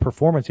Alabama's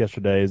performance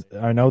yesterday,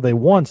 I know they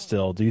won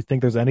still, do you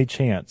think there's any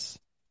chance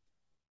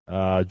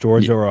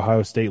Georgia or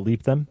Ohio State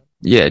leap them?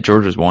 Yeah,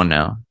 Georgia's 1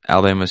 now.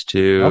 Alabama's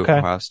 2, Okay.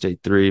 Ohio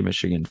State 3,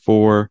 Michigan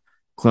 4,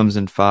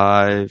 Clemson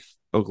 5,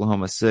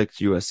 Oklahoma 6,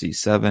 USC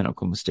 7,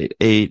 Oklahoma State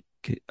 8,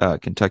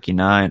 Kentucky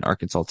 9,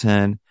 Arkansas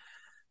 10,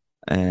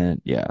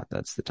 and yeah,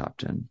 that's the top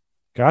 10.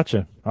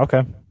 Gotcha.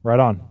 Okay. Right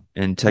on.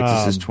 And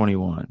Texas is Um,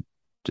 21.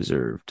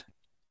 Deserved.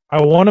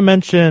 I want to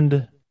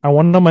mention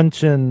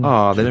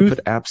Oh, they didn't two.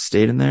 put App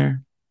State in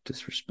there?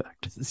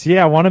 Disrespect.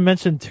 Yeah, I want to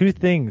mention two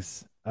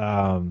things.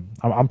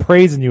 I'm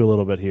praising you a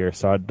little bit here,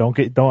 so I don't.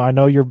 I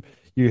know you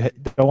I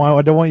don't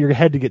want your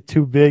head to get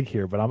too big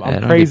here, but I'm Yeah, don't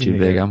get praising too you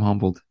big. here. I'm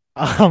humbled.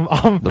 I'm The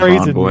Bond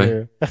praising you boy.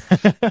 here.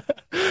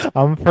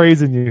 I'm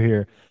praising you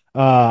here.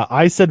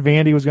 I said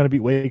Vandy was going to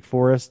beat Wake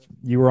Forest.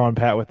 You were on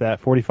pat with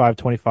that.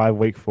 45-25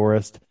 Wake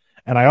Forest.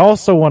 And I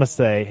also want to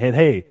say,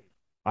 hey,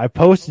 I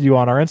posted you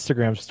on our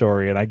Instagram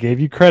story and I gave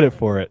you credit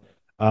for it.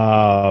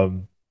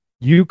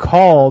 You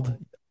called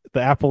the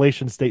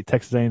Appalachian State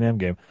Texas A&M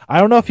game. I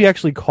don't know if you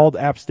actually called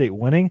App State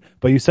winning,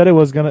 but you said it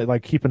was going to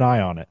like keep an eye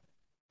on it,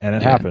 and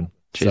it Yeah. happened.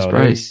 Chase So there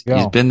you Bryce. He's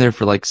go. been there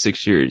for like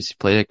 6 years. He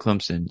played at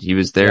Clemson. He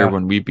was there Yeah.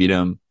 when we beat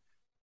him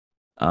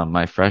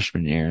my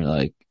freshman year.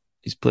 Like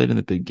he's played in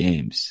the big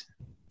games.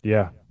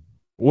 Yeah.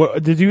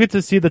 Did you get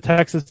to see the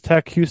Texas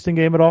Tech Houston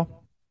game at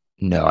all?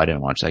 No, I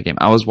didn't watch that game.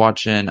 I was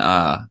watching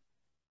I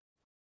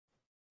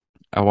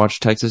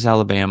watched Texas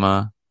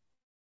Alabama,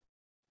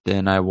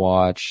 then I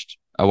watched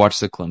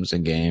the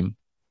Clemson game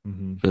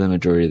Mm-hmm. for the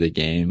majority of the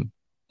game,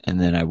 and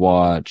then I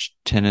watched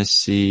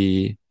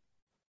Tennessee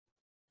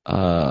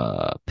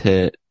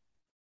Pitt,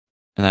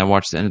 and I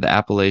watched the end of the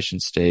Appalachian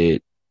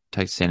State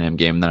Texas A&M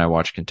game, and then I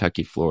watched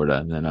Kentucky Florida,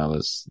 and then I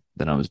was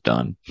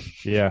done.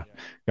 Yeah,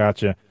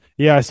 gotcha.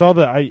 Yeah, I saw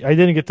that. I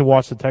didn't get to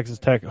watch the Texas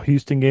Tech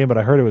Houston game, but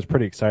I heard it was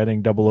pretty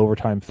exciting, double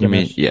overtime You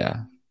mean finish.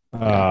 yeah,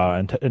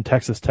 yeah. And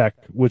Texas Tech,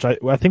 which I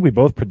think we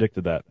both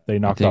predicted that they I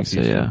knocked think off so,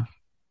 Houston.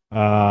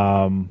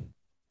 yeah.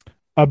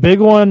 A big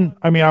one.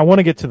 I mean, I want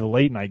to get to the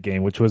late night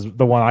game, which was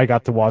the one I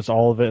got to watch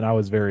all of it, and that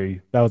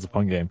was a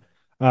fun game.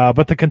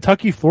 But the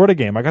Kentucky Florida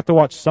game, I got to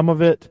watch some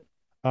of it.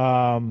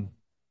 Um,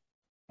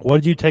 what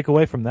did you take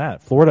away from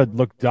that? Florida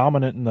looked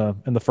dominant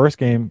in the first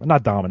game.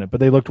 Not dominant, but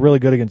they looked really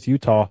good against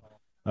Utah.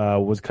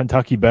 Was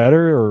Kentucky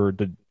better, or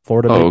did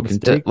Florida make Oh,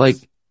 mistakes? like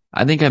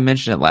I think I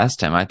mentioned it last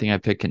time. I think I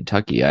picked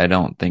Kentucky. I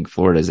don't think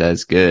Florida's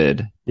as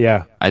good.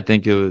 Yeah, I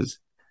think it was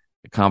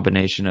a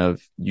combination of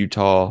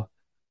Utah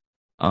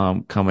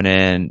coming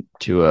in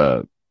to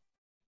a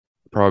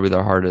probably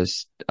the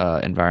hardest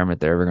environment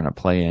they're ever going to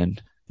play in,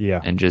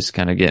 yeah, and just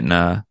kind of getting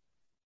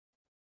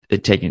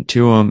it taken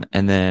to them.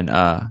 And then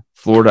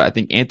Florida, I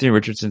think Anthony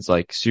Richardson's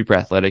like super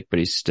athletic, but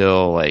he's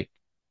still like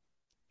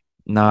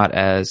not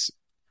as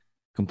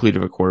complete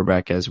of a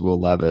quarterback as Will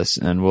Levis.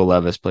 And Will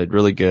Levis played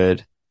really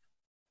good.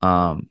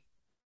 Um,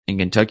 in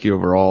Kentucky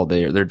overall,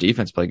 their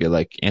defense played good.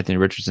 Like Anthony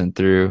Richardson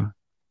threw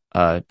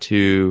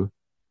 2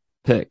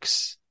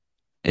 picks.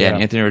 Yeah, and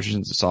yeah. Anthony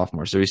Richardson's a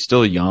sophomore, so he's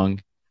still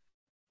young.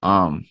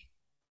 Um,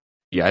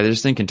 yeah, I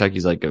just think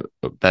Kentucky's like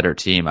a better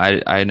team.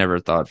 I never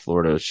thought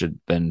Florida should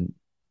have been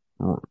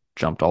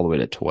jumped all the way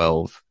to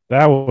 12.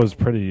 That was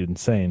pretty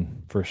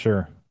insane for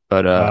sure.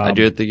 But I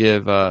do Um, have to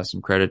give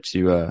some credit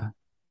to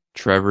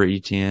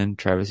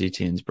Travis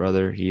Etienne's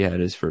brother, he had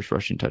his first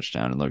rushing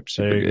touchdown and looked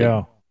super There you good.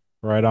 go.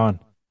 Right on.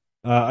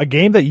 A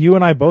game that you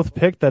and I both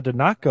picked that did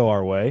not go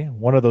our way.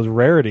 One of those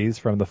rarities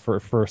from the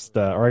first,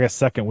 or I guess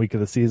second week of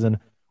the season.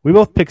 We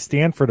both picked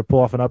Stanford to pull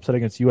off an upset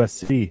against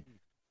USC,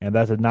 and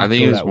that did I not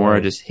think it go was that more I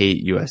way. just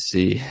hate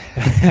USC.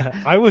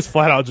 I was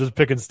flat out just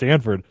picking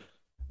Stanford.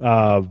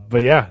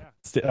 But yeah,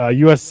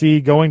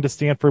 USC going to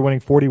Stanford, winning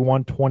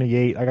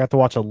 41-28. I got to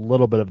watch a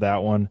little bit of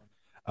that one.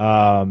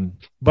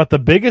 But the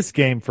biggest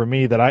game for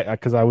me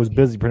because I was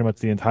busy pretty much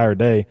the entire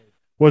day,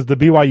 was the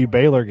BYU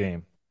Baylor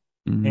game.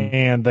 Mhm.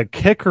 And the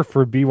kicker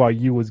for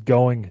BYU was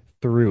going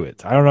through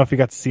it. I don't know if you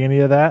got to see any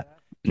of that.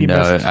 He No,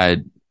 missed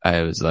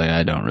I was like,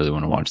 I don't really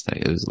want to watch that.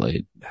 It was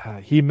late.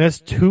 he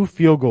missed two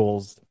field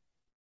goals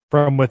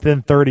from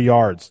within 30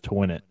 yards to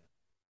win it.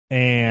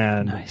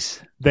 And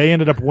Nice. they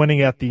ended up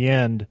winning at the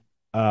end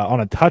on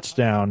a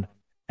touchdown,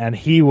 and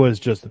he was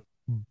just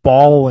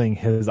bawling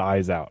his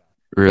eyes out.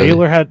 Really?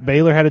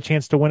 Baylor had a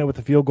chance to win it with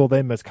the field goal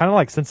they missed, kind of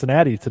like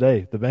Cincinnati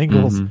today. The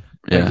Bengals like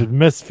Yeah. just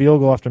missed field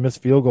goal after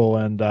missed field goal,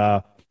 and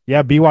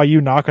yeah,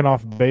 BYU knocking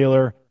off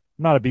Baylor.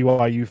 I'm not a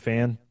BYU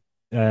fan,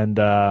 and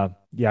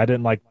yeah, I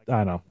didn't like.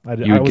 I don't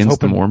know. You I was against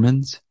the hoping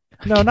Mormons?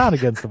 no, not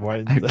against the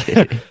Whites. I'm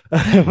kidding.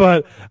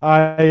 But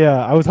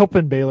I was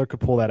hoping Baylor could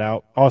pull that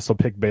out. Also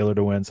picked Baylor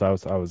to win, so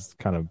I was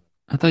kind of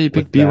I thought you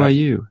picked with that.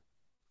 BYU.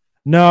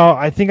 No,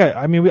 I think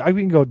I mean we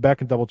can go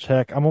back and double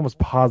check. I'm almost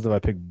positive I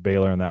picked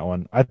Baylor in that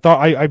one. I thought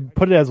I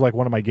put it as like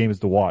one of my games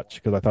to watch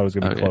because I thought it was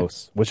gonna be Okay.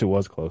 close, which it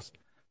was close.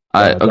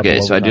 Okay, Double so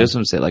I overtime. just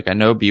want to say, like, I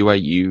know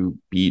BYU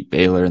beat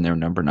Baylor and they were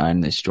number 9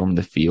 and they stormed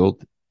the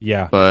field,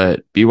 Yeah,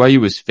 but BYU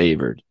was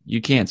favored.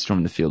 You can't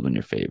storm the field when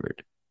you're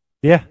favored.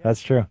 yeah,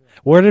 that's true.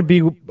 Where did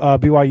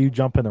BYU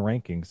jump in the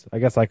rankings? I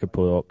guess I could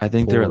I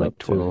think they're pull at it like up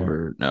too 12 here.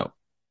 or no,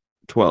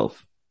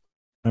 12.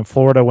 And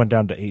Florida went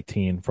down to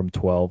 18 from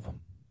 12.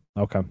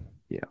 Okay.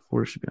 Yeah,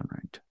 Florida should be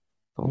unranked.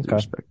 With all due Okay.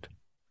 respect.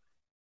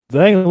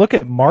 Then look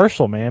at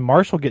Marshall, man.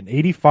 Marshall getting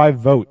 85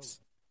 votes.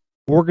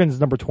 Oregon's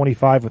number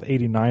 25 with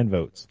 89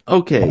 votes.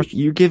 Okay, Marsh-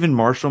 you're giving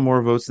Marshall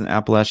more votes than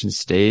Appalachian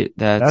State.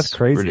 that's That's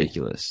crazy.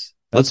 ridiculous.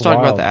 Let's That's talk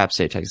about the wild. App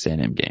State Texas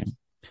A&M game.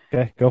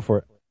 Okay, go for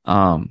it.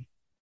 Um,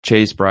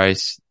 Chase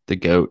Bryce, the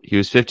GOAT, he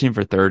was 15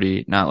 for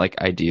 30, not like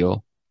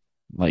ideal.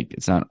 Like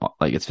it's not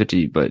like it's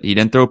 50, but he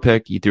didn't throw a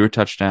pick. He threw a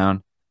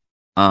touchdown.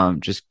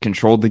 Just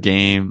controlled the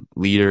game.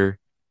 Leader,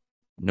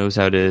 knows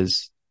how it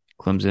is.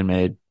 Clemson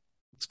made.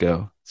 Let's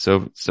go.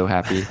 So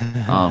happy.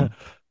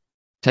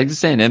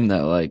 Texas A&M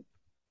though, like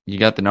you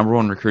got the number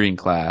 1 recruiting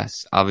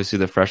class. Obviously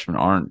the freshmen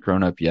aren't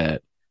grown up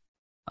yet.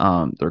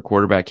 Their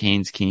quarterback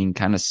Haynes King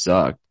kind of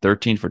sucked.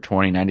 13 for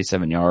 20,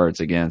 97 yards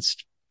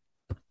against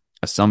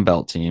a Sun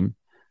Belt team,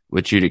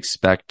 which you'd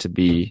expect to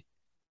be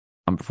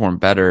perform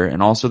better.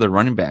 And also the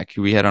running back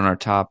who we had on our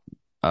top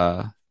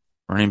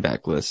running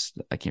back list.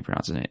 I can't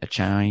pronounce his name. A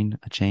chain.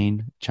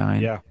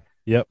 Yeah.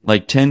 Yep.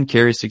 Like 10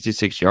 carries,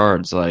 66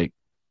 yards. Like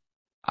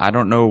I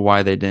don't know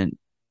why they didn't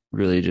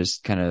really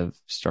just kind of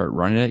start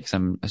running it because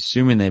I'm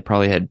assuming they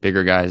probably had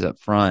bigger guys up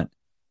front.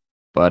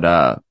 But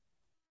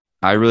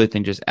I really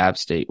think just App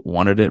State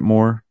wanted it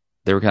more.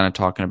 They were kind of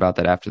talking about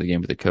that after the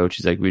game with the coach.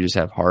 He's like, we just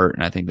have heart,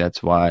 and I think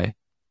that's why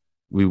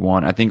we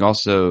won. I think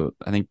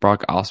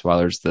Brock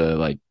Osweiler's the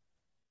like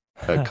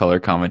a color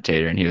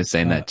commentator, and he was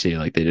saying that too.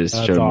 Like they just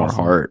That's showed more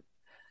awesome. heart.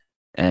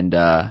 And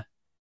I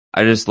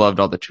just loved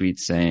all the tweets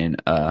saying,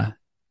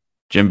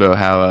 Jimbo,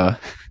 how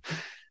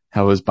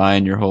was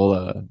buying your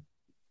whole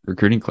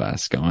recruiting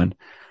class going?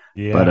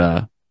 But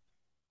Yeah.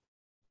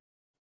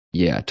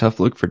 yeah, tough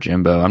look for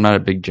Jimbo. I'm not a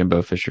big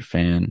Jimbo Fisher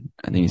fan.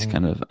 I think he's Mhm.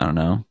 kind of, I don't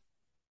know.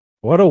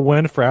 What a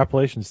win for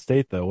Appalachian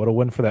State, though. What a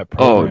win for that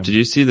Oh, did program.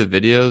 you see the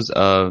videos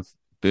of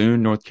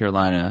Boone, North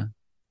Carolina?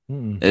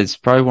 Mm-mm. It's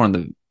probably one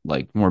of the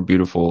like more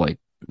beautiful like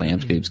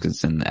landscapes because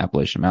it's in the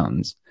Appalachian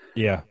Mountains,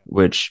 Yeah.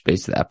 which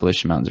basically the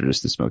Appalachian Mountains are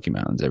just the Smoky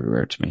Mountains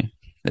everywhere to me.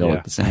 They all Yeah.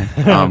 look the same.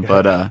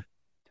 Okay.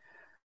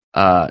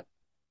 Uh,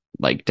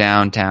 like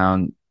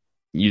downtown,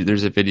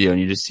 there's a video and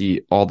you just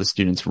see all the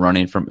students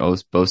running from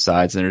both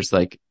sides and they're just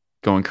like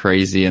going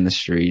crazy in the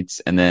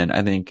streets. And then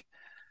I think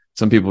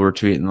some people were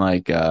tweeting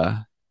like,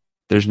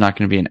 there's not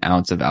going to be an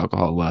ounce of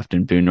alcohol left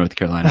in Boone, North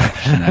Carolina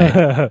after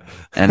tonight.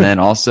 And then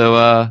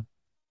also,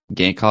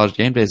 college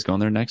game day is going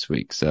there next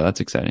week. So that's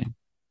exciting.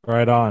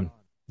 Right on.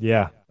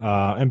 Yeah.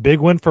 And big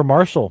win for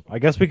Marshall. I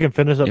guess we can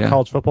finish up Yeah.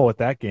 college football with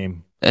that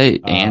game.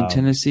 Hey, and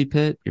Tennessee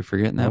Pitt, you're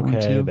forgetting that one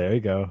Okay, too. there you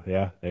go.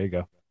 Yeah, there you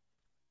go.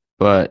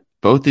 But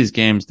both these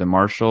games, the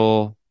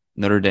Marshall,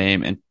 Notre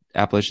Dame, and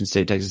Appalachian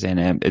State, Texas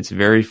A&M, it's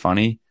very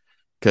funny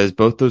because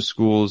both those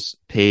schools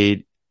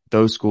paid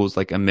those schools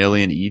like $1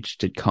 million each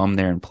to come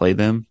there and play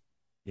them.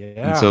 And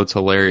Yeah. so it's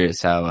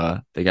hilarious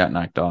how they got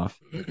knocked off.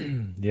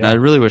 And I Yeah.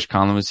 really wish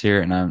Colin was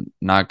here, and I'm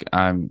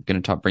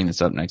gonna bring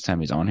this up next time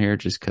he's on here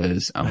just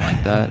because I'm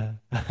like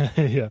that.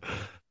 Yeah.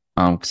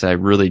 Because I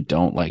really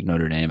don't like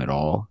Notre Dame at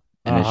all,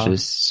 and it's Uh-huh.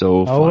 just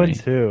so 0 and funny,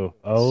 2.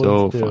 0 and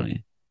so 2.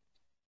 funny.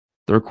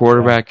 Their Yeah.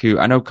 quarterback, who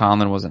I know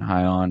Colin wasn't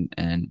high on,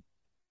 and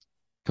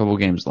couple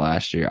games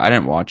last year. I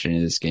didn't watch any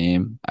of this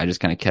game. I just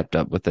kind of kept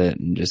up with it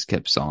and just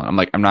kept selling. I'm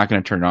like, I'm not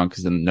going to turn it on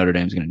because then Notre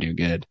Dame's going to do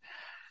good.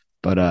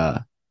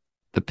 But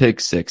the pick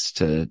six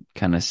to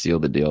kind of seal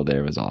the deal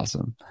there was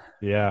awesome.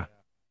 Yeah.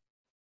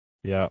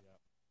 Yeah.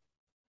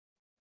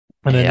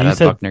 And then Yeah, you that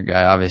said Buckner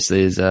guy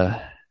obviously is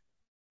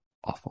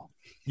awful.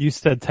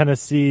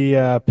 Tennessee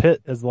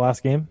Pitt as the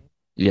last game.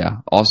 Yeah.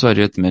 Also, I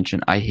do have to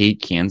mention I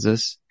hate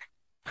Kansas,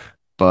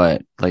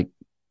 but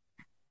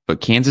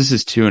Kansas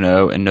is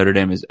 2-0 and Notre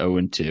Dame is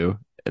 0-2,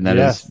 and that is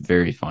Yes.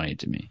 very funny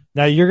to me.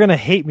 Now you're gonna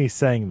hate me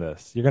saying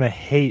this. You're gonna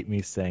hate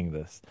me saying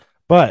this,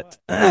 but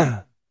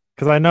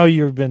because I know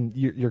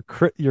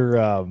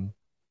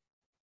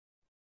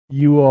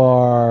you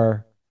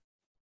are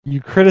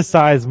you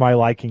criticize my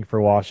liking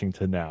for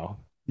Washington now,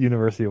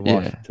 University of Yeah,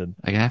 Washington,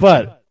 I have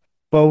to.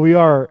 but we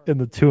are in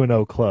the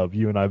 2-0 club,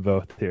 you and I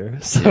both here,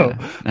 so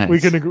Yeah, we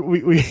nice. can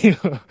agree. We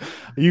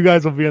you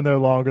guys will be in there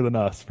longer than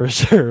us for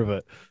sure.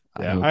 But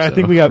I yeah, hope I so.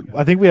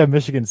 think we have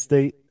Michigan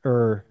State,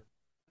 or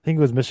I think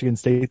it was Michigan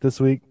State this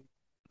week.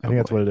 I Oh think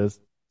that's boy. what it is.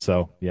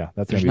 So yeah,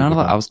 that's gonna There's be a not a good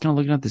lot. I one. was kind of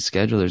looking at the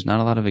schedule. There's not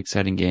a lot of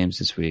exciting games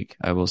this week,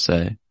 I will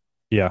say.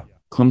 Yeah.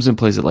 Clemson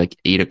plays at like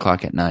 8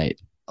 o'clock at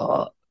night.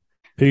 Oh,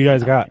 Who you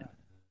guys oh got? man.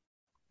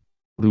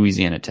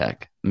 Louisiana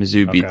Tech.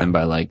 Mizzou beat Okay. them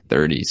by like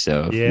 30.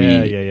 So if Yeah, we,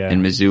 yeah, yeah.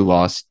 and Mizzou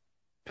lost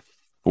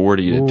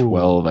 40 to Ooh,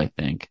 12, I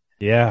think.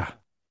 yeah.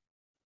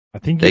 I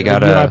think They you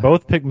and I gotta,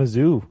 both picked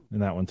Mizzou in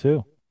that one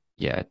too.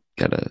 yeah,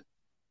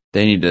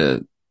 they need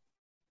to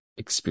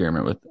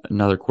experiment with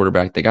another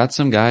quarterback. They got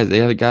some guys. They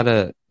had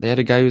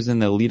a guy who's in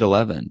the Elite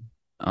 11.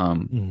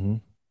 Um, Hmm.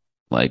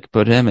 like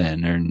put him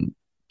in and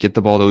get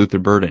the ball to Luther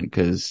Burden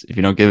because if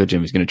you don't give it to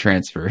him, he's going to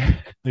transfer.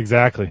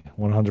 Exactly,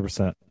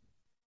 100%.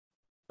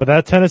 But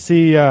that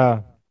Tennessee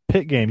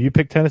Pitt game, you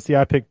picked Tennessee,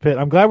 I picked Pitt.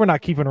 I'm glad we're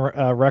not keeping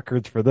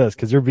records for this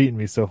because you're beating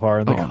me so far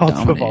in the Oh, I'm college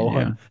football dominating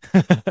one.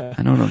 you.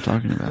 I know what I'm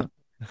talking about.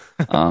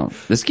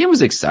 This game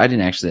was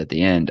exciting actually at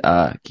the end.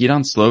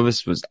 Keaton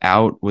Slovis was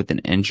out with an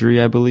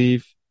injury, I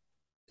believe,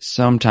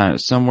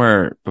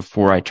 somewhere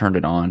before I turned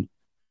it on.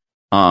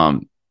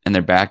 And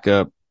their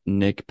backup,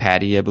 Nick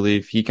Patty, I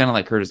believe, he kind of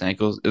like hurt his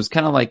ankles. It was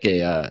kind of like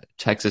a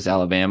Texas,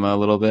 Alabama a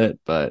little bit,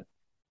 but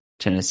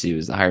Tennessee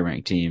was the higher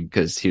ranked team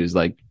because he was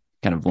like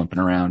kind of limping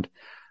around.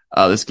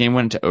 This game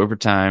went into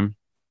overtime.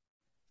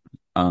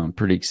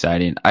 Pretty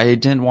exciting. I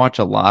didn't watch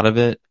a lot of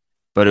it,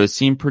 but it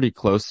seemed pretty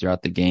close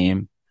throughout the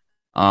game.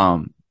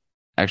 Um,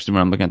 Actually,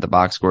 when I'm looking at the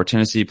box score,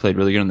 Tennessee played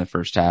really good in the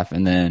first half,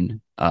 and then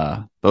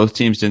both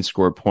teams didn't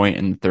score a point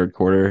in the third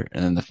quarter,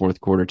 and then the fourth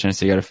quarter,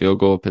 Tennessee got a field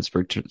goal.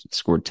 Pittsburgh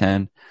scored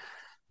 10,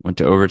 went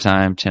to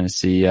overtime.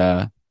 Tennessee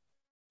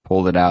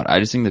pulled it out. I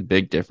just think the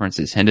big difference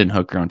is Hendon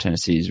Hooker on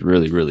Tennessee is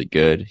really, really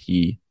good.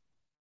 He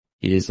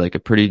is like a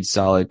pretty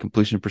solid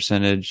completion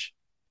percentage.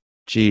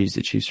 Geez,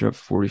 the Chiefs are up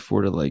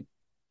 44 to like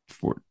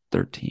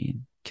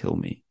 13. Kill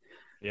me.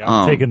 Yeah,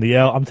 I'm Um, taking the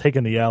L. I'm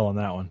taking the L on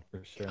that one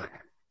for sure.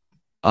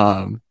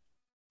 um,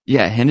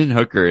 yeah, Hendon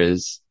Hooker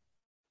is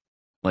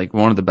like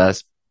one of the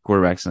best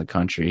quarterbacks in the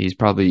country. He's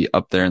probably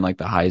up there in like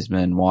the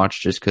Heisman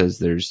watch just because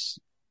there's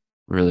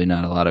really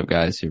not a lot of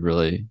guys who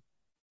really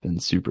been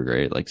super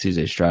great, like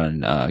CJ Stroud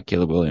and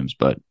Caleb Williams.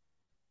 But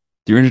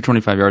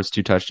 325 yards,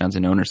 2 touchdowns,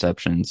 and no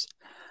interceptions.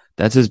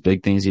 That's his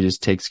big things. He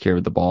just takes care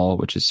of the ball,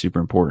 which is super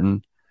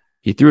important.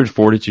 He threw it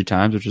 42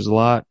 times, which is a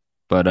lot,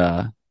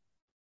 but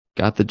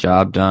got the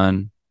job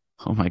done.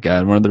 Oh my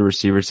God. One of the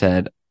receivers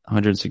had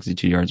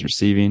 162 yards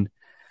receiving.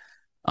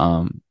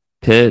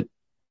 Pitt,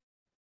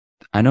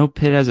 I know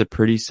Pitt has a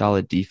pretty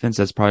solid defense.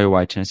 That's probably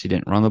why Tennessee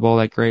didn't run the ball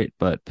that great,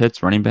 but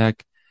Pitt's running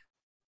back,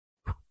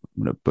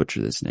 I'm going to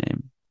butcher this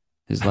name.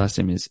 His last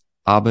name is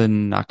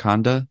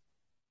Abanakanda.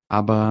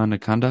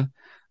 Abanakanda.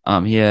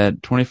 He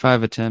had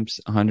 25 attempts,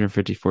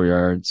 154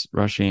 yards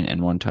rushing,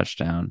 and 1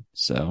 touchdown.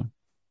 So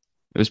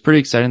it was pretty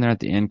exciting there at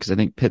the end because I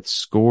think Pitt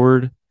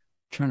scored.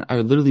 I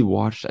literally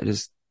watched. I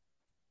just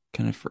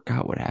kind of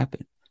forgot what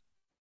happened.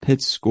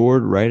 Pitt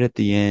scored right at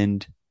the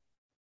end,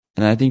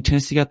 and I think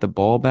Tennessee got the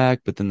ball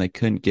back, but then they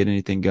couldn't get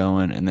anything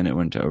going, and then it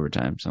went to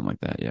overtime, something like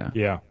that. Yeah,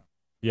 Yeah,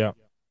 yeah.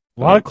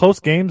 A lot but of close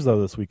games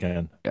though this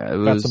weekend. yeah,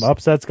 it Got some was.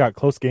 upsets. Got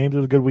close games. It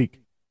was a good week.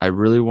 I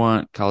really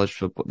want college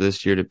football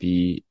this year to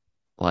be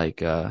like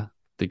the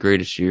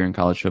greatest year in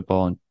college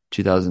football in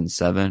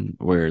 2007,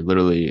 where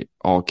literally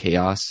all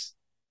chaos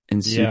Yeah,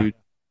 ensued,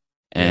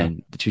 yeah.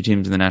 and the two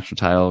teams in the national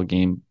title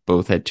game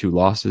both had 2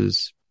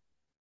 losses.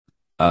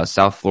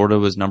 South Florida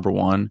was number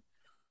one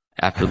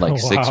after like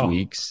six Wow,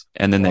 weeks,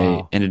 and then they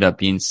wow. ended up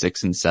being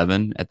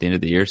 6-7 at the end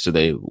of the year. So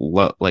they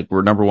like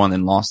were number one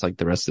and lost like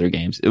the rest of their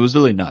games. It was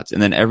really nuts.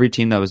 And then every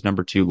team that was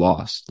number two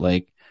lost.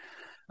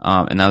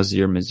 And that was the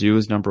year Mizzou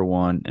was number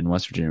one and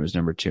West Virginia was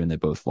number two, and they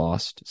both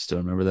lost. Still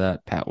remember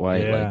that? Pat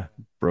White like Yeah,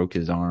 broke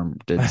his arm,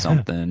 did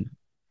something.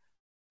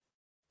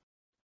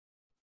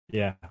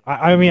 yeah.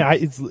 I mean,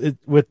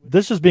 with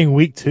this just being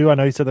week two. I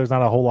know you said there's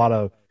not a whole lot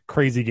of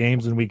crazy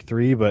games in week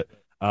three, but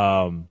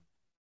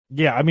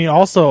yeah. I mean,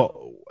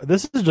 also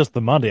this is just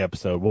the Monday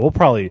episode. We'll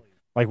probably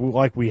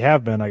like we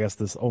have been. I guess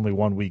this only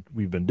one week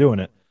we've been doing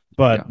it.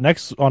 But Yeah.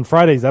 next on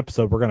Friday's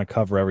episode, we're going to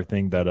cover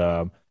everything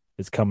that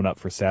is coming up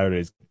for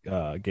Saturday's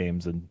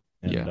games and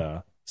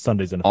Yeah.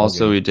 Sunday's NFL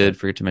Also, games. we did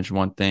forget to mention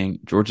one thing.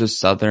 Georgia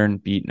Southern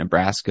beat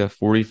Nebraska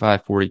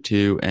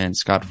 45-42, and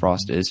Scott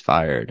Frost is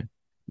fired.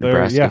 They're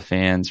Nebraska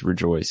fans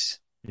rejoice.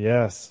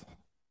 yes,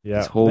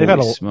 Because yeah.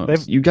 holy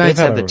smokes. You They've guys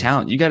had have the a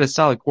talent. You got a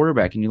solid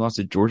quarterback and you lost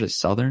to Georgia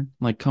Southern?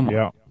 Like, come on.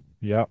 yeah,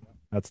 yeah.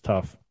 That's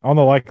tough. On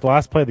the like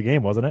last play of the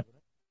game, wasn't it?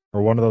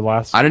 Or one of the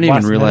I didn't even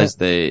last realize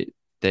minute?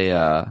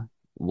 they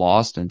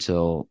lost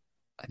until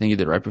I think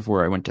either right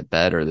before I went to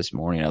bed or this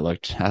morning. I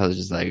looked, I was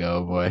just like,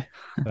 oh boy.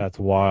 That's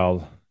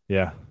wild.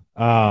 Yeah.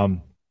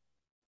 Um,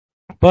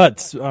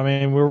 but I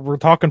mean, we're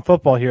talking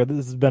football here.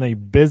 This has been a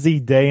busy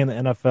day in the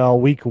NFL.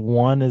 Week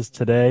 1 is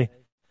today.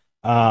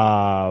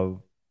 Uh,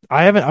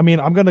 I haven't. I mean,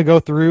 I'm going to go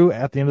through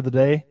at the end of the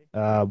day.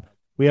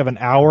 We have an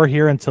hour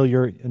here until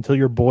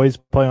your boys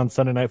play on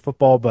Sunday Night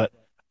Football, but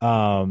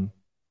um,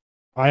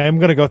 I am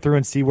going to go through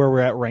and see where we're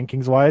at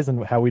rankings wise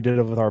and how we did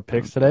it with our Oh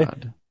picks today.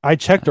 God. I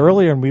checked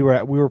earlier and we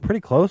were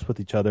pretty close with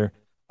each other.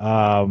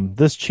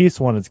 This Chiefs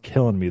one is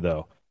killing me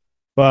though.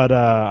 But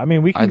I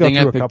mean, we can I go think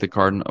I through a picked couple. the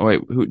Cardinals. Oh,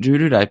 wait, who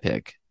did I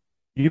pick?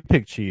 You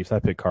pick Chiefs. I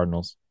pick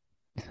Cardinals.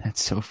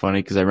 That's so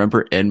funny because I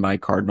remember in my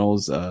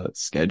Cardinals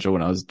schedule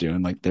when I was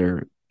doing like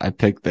I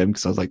picked them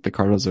because I was like the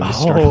Cardinals are going to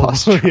start Oh, off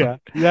strong. yeah.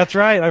 That's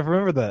right. I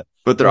remember that.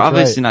 But they're That's right.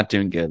 obviously not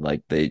doing good.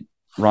 Like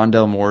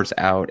Rondell Moore's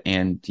out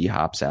and D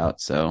Hop's out.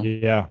 So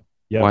Yeah.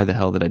 Yep. why the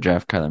hell did I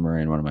draft Kyler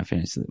Murray in one of my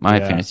fantasy? My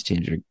Yeah. fantasy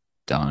teams are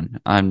done.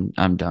 I'm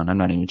done. I'm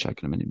not even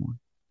checking them anymore.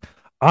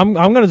 I'm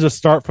gonna just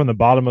start from the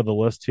bottom of the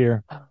list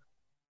here.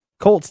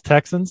 Colts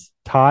Texans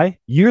tie.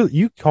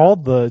 You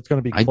called the it's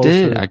gonna be I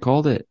did. closer. I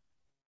called it.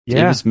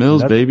 Yeah, Davis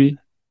Mills, baby.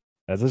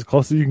 that's as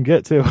close as you can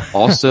get to.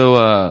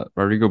 Also,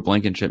 Rodrigo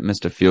Blankenship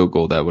missed a field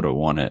goal that would have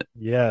won it.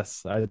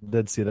 Yes, I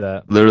did see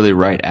that. Literally Yeah.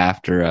 right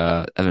after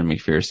Evan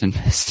McPherson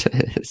missed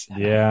his.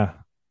 Yeah.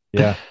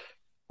 Yeah.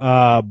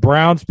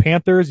 Browns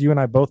Panthers. You and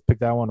I both picked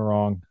that one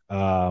wrong.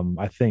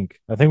 I think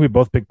we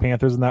both picked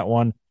Panthers in that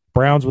one.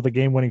 Browns with a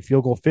game-winning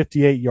field goal,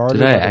 58 yarder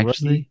Did I by the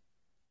actually? rookie.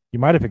 You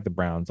might have picked the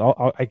Browns.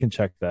 I can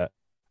check that.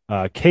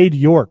 Cade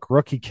York,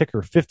 rookie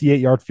kicker,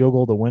 58-yard field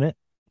goal to win it.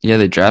 Yeah,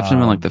 they drafted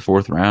him in like the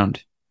 4th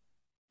round.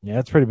 Yeah,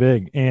 that's pretty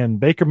big. And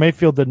Baker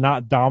Mayfield did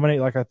not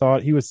dominate like I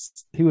thought. He was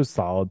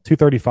solid.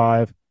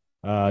 235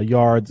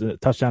 yards,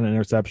 touchdown and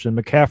interception.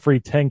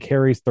 McCaffrey 10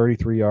 carries,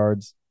 33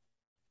 yards.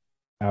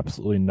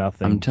 Absolutely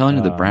nothing. I'm telling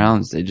you, the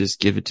Browns, they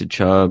just give it to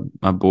Chubb,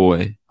 my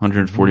boy,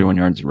 141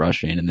 yards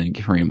rushing, and then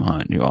Kareem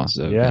Hunt, who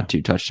also had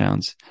 2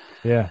 touchdowns.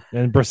 Yeah,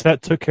 and Brissett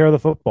took care of the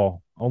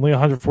football. Only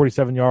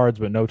 147 yards,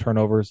 but no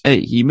turnovers.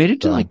 Hey, he made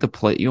it to like the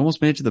play. He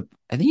almost made it to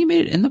I think he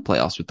made it in the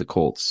playoffs with the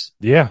Colts.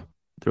 Yeah.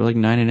 They're like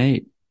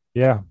 9-8.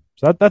 Yeah.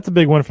 So that's a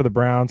big win for the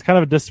Browns. Kind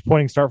of a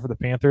disappointing start for the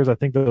Panthers. I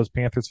think those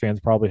Panthers fans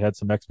probably had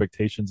some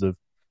expectations of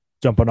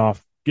jumping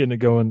off, getting it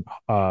going,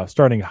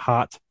 starting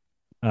hot.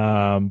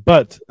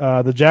 But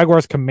the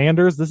Jaguars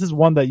Commanders, this is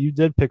one that you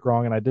did pick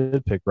wrong and I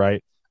did pick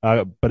right.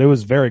 But it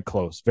was very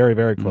close, very,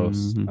 very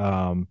close.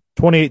 Mm-hmm.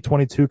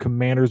 28-22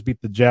 Commanders beat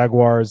the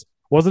Jaguars.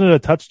 Wasn't it a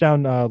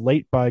touchdown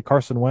late by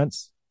Carson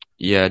Wentz?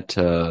 Yeah,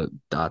 to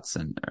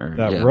Dotson.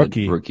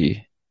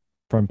 Rookie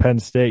from Penn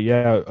State.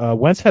 Yeah,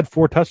 Wentz had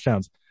 4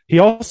 touchdowns. He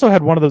also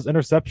had one of those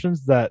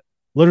interceptions that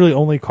literally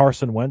only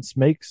Carson Wentz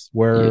makes,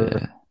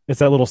 where it's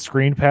that little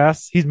screen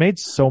pass. He's made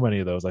so many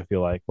of those, I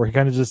feel like, where he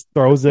kind of just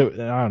throws it.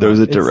 Throws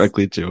it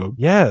directly to him.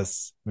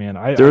 Yes, man.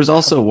 There was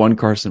also one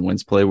Carson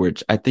Wentz play where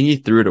I think he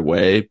threw it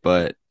away,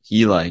 but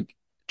he like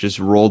just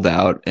rolled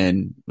out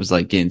and was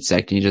like getting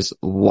sacked. And he just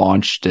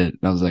launched it. And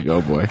I was like,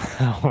 oh boy.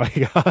 Oh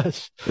my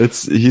gosh.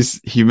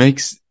 He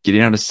makes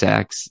getting out of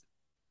sacks.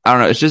 I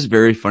don't know. It's just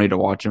very funny to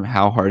watch him,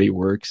 how hard he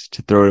works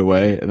to throw it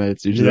away. And then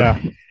it's usually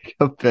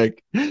a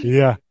pick.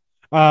 Yeah.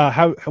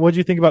 What do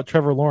you think about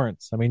Trevor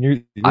Lawrence? I mean, you're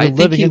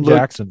living in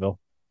Jacksonville.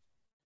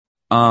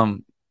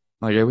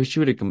 Like I wish he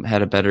would have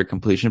had a better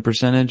completion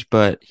percentage,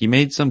 but he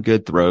made some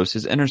good throws.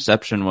 His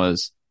interception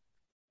was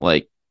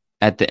like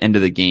at the end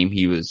of the game,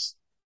 it was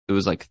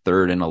like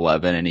 3rd and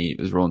 11 and he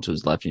was rolling to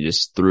his left and he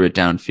just threw it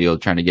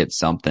downfield trying to get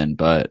something,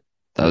 but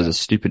that was a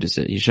stupid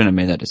decision. He shouldn't have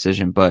made that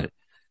decision, but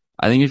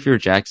I think if you're a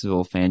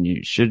Jacksonville fan,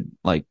 you should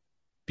like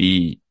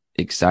be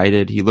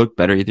excited. He looked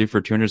better. He threw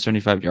for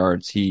 275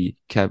 yards. He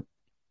took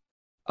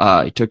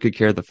good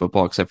care of the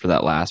football except for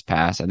that last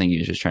pass. I think he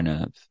was just trying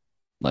to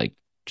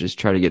just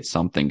try to get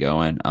something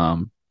going.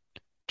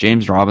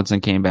 James Robinson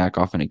came back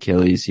off an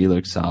Achilles. He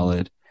looked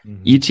solid.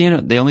 Mm-hmm.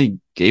 Etienne, they only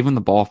gave him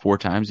the ball 4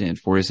 times and he had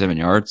 47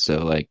 yards. So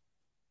like,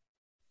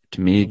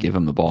 to me, give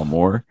him the ball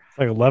more. It's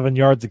like 11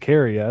 yards a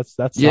carry. That's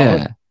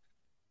yeah.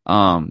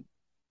 Solid.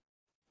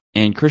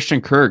 And Christian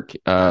Kirk,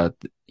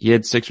 he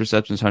had 6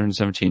 receptions,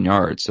 117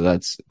 yards. So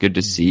that's good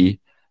to see.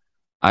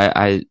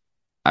 I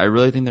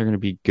really think they're going to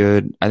be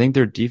good. I think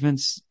their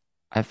defense,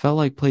 I felt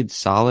like played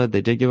solid.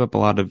 They did give up a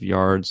lot of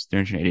yards,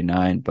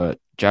 389, but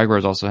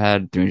Jaguars also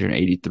had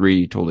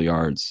 383 total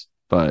yards.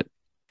 But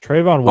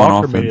Trayvon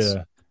Walker made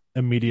an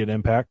immediate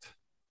impact.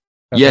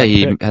 He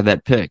had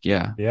that pick.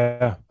 Yeah.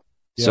 Yeah.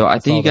 So I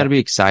think you got to be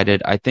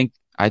excited. I think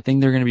I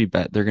think they're going to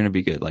be they're going to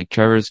be good. Like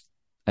Trevor's,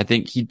 I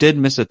think he did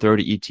miss a throw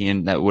to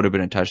Etienne that would have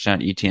been a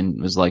touchdown.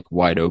 Etienne was like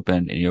wide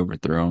open and he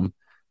overthrew him,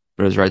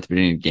 but it was right at the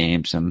beginning of the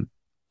game. Some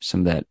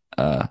of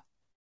that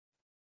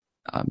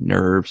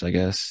nerves, I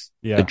guess,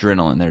 Yeah.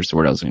 adrenaline. There's the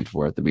word I was looking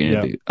for at the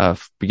beginning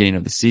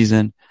of the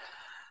season.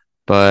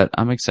 But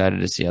I'm excited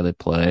to see how they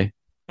play.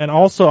 And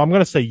also, I'm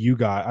going to say you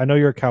guys. I know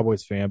you're a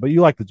Cowboys fan, but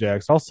you like the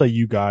Jags. I'll say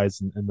you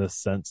guys in this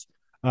sense.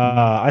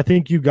 I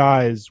think you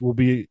guys will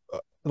be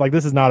like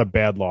this is not a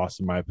bad loss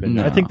in my opinion.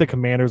 No. I think the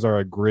Commanders are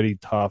a gritty,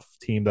 tough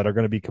team that are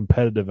going to be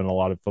competitive in a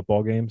lot of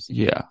football games.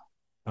 Yeah.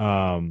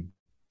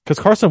 Because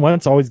Carson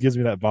Wentz always gives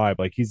me that vibe.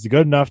 Like he's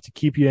good enough to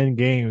keep you in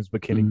games,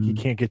 but he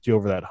can't get you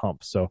over that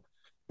hump. So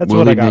that's Will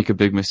what he I got. Make a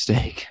big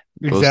mistake?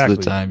 Exactly. Most of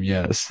the time,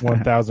 yes.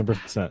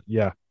 1,000%.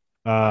 Yeah.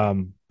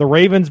 The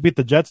Ravens beat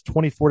the Jets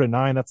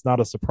 24-9. That's not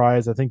a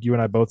surprise. I think you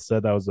and I both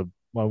said that was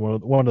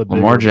one of the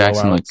Lamar bigger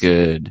Jackson blowouts. looked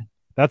good.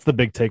 That's the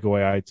big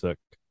takeaway I took.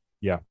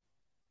 Yeah.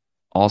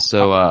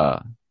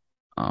 Also,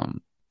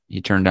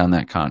 he turned down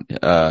that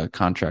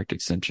contract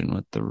extension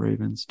with the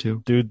Ravens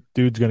too.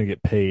 Dude's gonna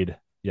get paid.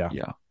 Yeah.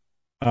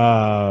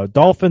 Yeah.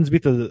 Dolphins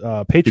beat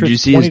the Patriots. Did you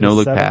see his no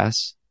look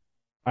pass?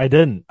 I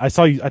didn't. I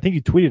saw you. I think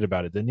you tweeted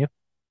about it, didn't you?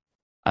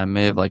 I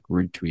may have like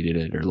retweeted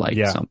it or like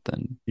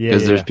something. Yeah.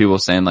 Because there's people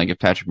saying like if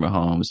Patrick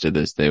Mahomes did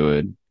this, they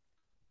would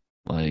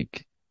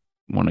like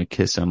want to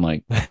kiss him.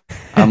 Like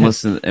I'm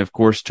listening. Of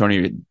course,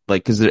 Tony,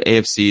 like because the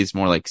AFC is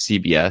more like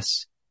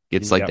CBS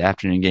gets like the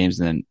afternoon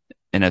games and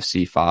then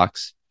NFC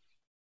Fox.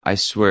 I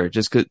swear,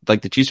 just cause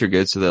like the Chiefs are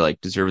good, so they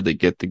like deservedly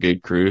get the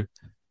good crew.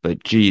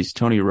 But geez,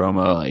 Tony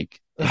Romo,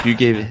 like if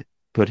you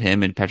put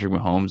him and Patrick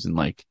Mahomes in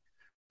like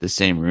the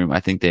same room,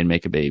 I think they'd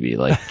make a baby.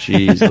 Like,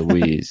 geez,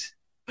 Louise.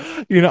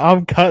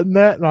 I'm cutting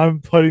that and I'm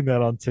putting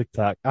that on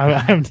TikTok.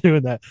 I'm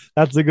doing that.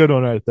 That's a good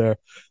one right there.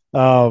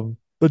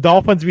 The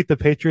Dolphins beat the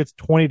Patriots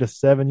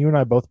 20-7. You and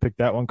I both picked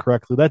that one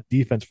correctly. That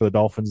defense for the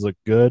Dolphins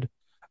looked good.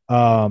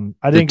 I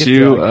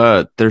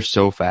didn't they're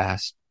so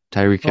fast.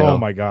 Tyreek Hill. Oh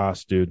my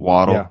gosh, dude.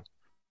 Waddle. Yeah.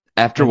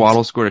 After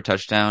Waddle scored a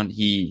touchdown,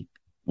 he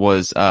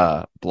was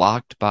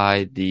blocked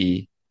by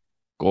the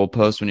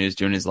goalpost when he was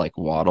doing his like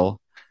waddle.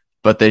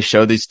 But they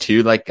show these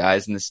two like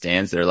guys in the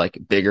stands. They're like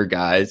bigger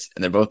guys,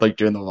 and they're both like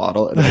doing the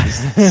waddle, and I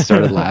just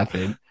started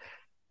laughing.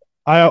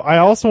 I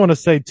also want to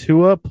say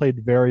Tua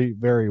played very,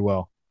 very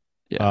well.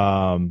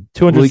 Yeah.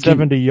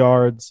 270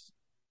 yards,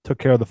 took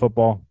care of the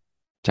football.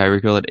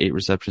 Tyreek Hill had 8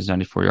 receptions,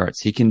 94 yards.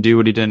 He can do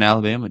what he did in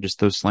Alabama, just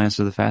those slants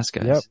to the fast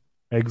guys. Yep,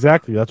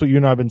 exactly. That's what you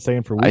and I have been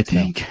saying for weeks. I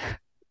think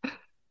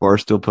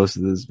Barstool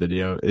posted this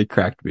video. It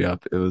cracked me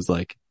up. It was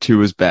like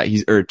Tua's back.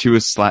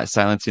 Tua's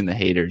silencing the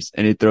haters,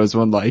 and he throws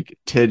one like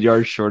 10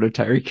 yards short of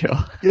Tyreek Hill.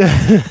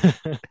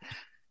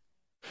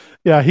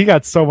 Yeah, he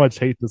got so much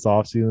hate this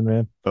offseason,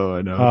 man. Oh,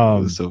 I know.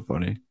 It was so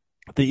funny.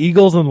 The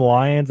Eagles and the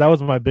Lions, that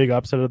was my big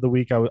upset of the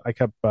week. I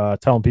kept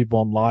telling people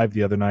on live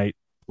the other night.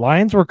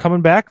 Lions were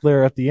coming back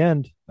there at the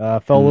end.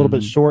 Fell a little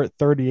bit short,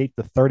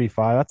 38-35.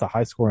 That's a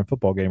high-scoring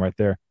football game right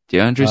there.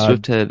 DeAndre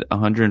Swift had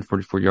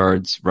 144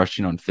 yards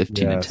rushing on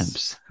 15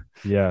 attempts.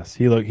 Yes,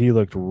 he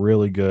looked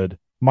really good.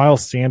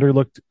 Miles Sanders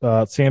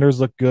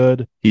looked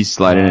good. He's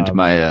sliding into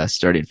my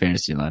starting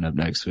fantasy lineup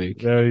next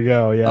week. There you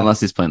go. Yeah,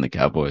 unless he's playing the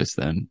Cowboys,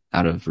 then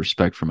out of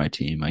respect for my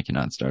team, I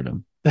cannot start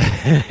him.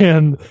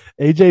 And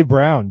AJ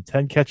Brown,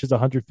 10 catches,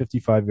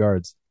 155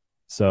 yards.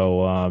 So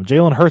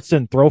Jalen Hurts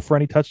didn't throw for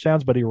any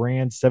touchdowns, but he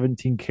ran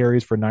 17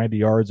 carries for 90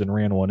 yards and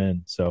ran one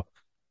in. So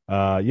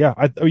you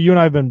and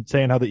I have been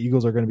saying how the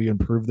Eagles are going to be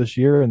improved this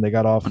year, and they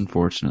got off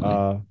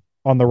unfortunately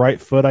on the right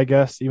foot, I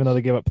guess, even though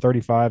they gave up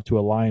 35 to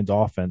a Lions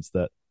offense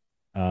that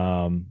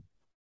I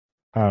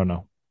don't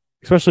know.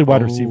 Especially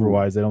wide receiver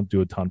wise, they don't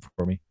do a ton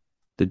for me.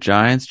 The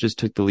Giants just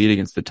took the lead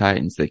against the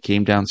Titans. They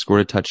came down,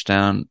 scored a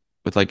touchdown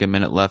with like a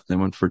minute left, and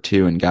went for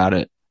 2 and got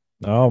it.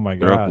 Oh my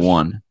gosh. They're up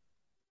 1.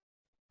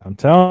 I'm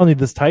telling you,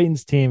 this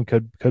Titans team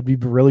could be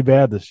really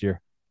bad this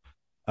year.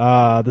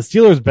 The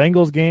Steelers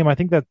Bengals game, I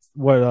think that's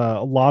what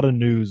a lot of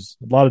news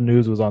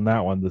was on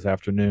that one this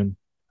afternoon.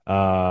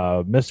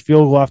 Missed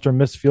field goal after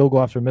missed field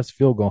goal after missed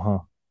field goal, huh?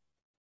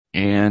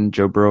 And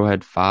Joe Burrow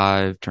had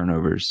 5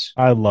 turnovers.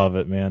 I love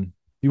it, man.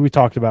 We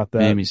talked about that.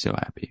 Made me so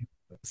happy.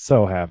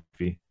 So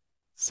happy.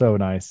 So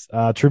nice.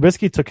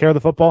 Trubisky took care of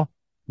the football.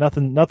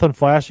 Nothing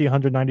flashy,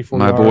 194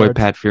 yards. My boy,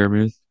 Pat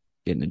Freiermuth,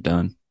 getting it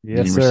done.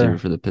 Yes, sir. Receiver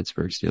for the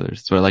Pittsburgh Steelers.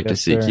 That's what I like to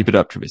see. Sir. Keep it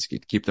up,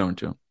 Trubisky. Keep throwing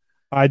to him.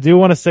 I do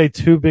want to say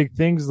 2 big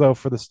things, though,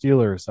 for the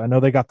Steelers. I know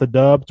they got the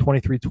dub,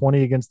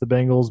 23-20 against the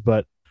Bengals,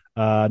 but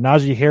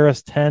Najee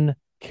Harris, 10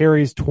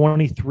 carries,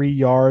 23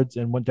 yards,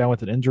 and went down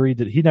with an injury.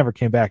 He never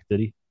came back, did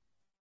he?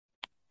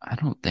 I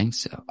don't think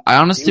so. I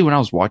honestly, when I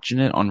was watching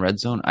it on Red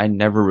Zone, I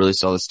never really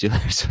saw the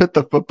Steelers with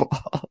the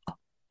football.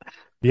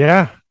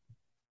 Yeah.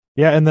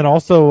 Yeah, and then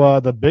also I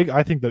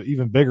think the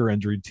even bigger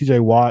injury, TJ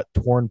Watt,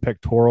 torn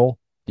pectoral.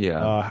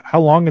 Yeah.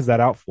 How long is that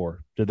out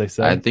for? Did they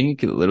say? I think it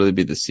could literally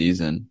be the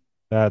season.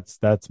 That's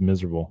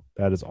miserable.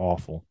 That is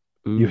awful.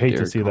 Ooh, you hate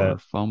Derek to see Carr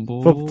that.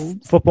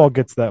 Fumbled. Football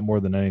gets that more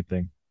than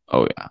anything.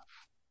 Oh yeah.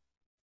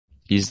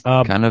 He's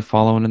kind of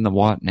following in the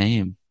Watt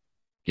name.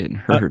 getting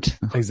hurt.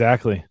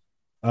 Exactly.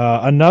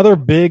 Another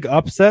big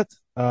upset.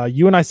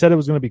 You and I said it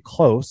was going to be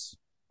close,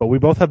 but we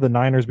both had the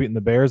Niners beating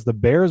the Bears. The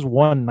Bears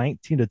won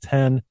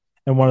 19-10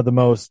 in one of the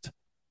most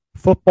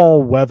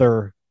football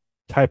weather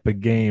type of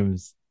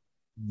games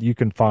you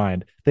can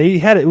find.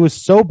 It was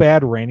so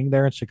bad raining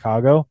there in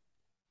Chicago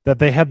that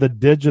they had the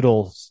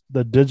digital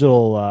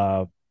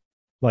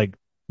like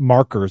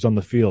markers on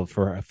the field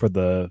for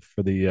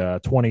the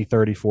 20,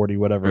 30, 40,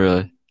 whatever.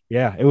 Really?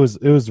 Yeah, it was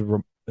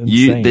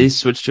insane. They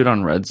switched it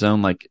on red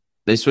zone. Like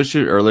they switched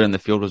it earlier and the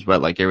field was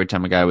wet. Like every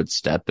time a guy would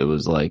step, it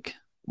was like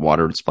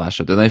water would splash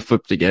up. Then they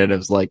flipped again. It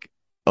was like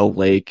a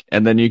lake,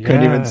 and then you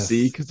couldn't even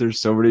see Yes. because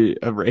there's so many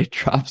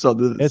raindrops on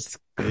this It's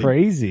thing.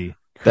 crazy.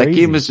 That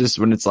game Crazy. is just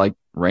when it's like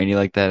rainy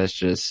like that. It's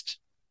just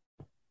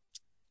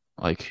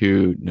like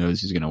who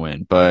knows who's gonna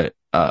win. But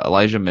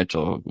Elijah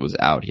Mitchell was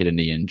out. He had a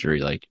knee injury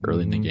like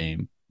early in the Hmm.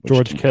 game, which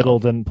George didn't Kittle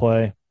help. didn't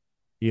play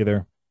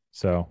either.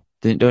 So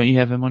Don't you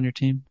have him on your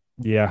team?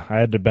 yeah, I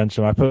had to bench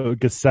him. I put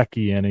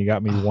Gasecki in. He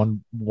got me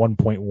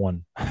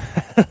 1.1.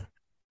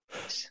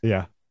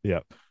 Yeah, yeah.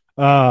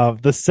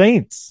 The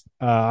Saints.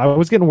 I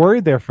was getting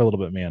worried there for a little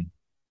bit, man.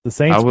 The I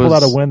Saints pulled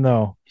out a was, win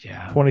though,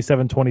 yeah,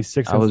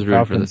 27-26 I against was the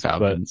rooting for the Falcons. But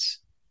Falcons.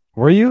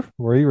 were you?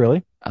 Were you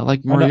really? I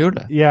like I know.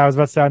 Mariota. Yeah, I was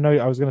about to say. I know.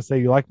 I was going to say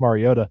you like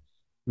Mariota.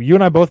 You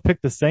and I both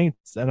picked the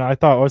Saints, and I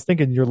was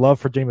thinking your love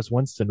for Jameis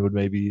Winston would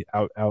maybe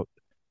outdo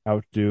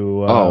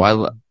Oh, I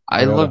love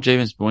Mariota.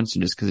 Jameis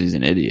Winston just because he's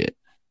an idiot,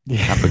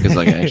 not because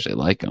like I Yeah, actually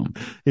like him.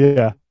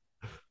 yeah,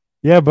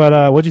 yeah.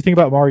 But what do you think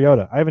about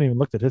Mariota? I haven't even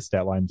looked at his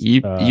stat lines. He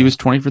was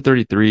 20 for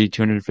 33,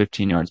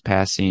 215 yards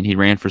passing. He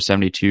ran for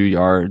 72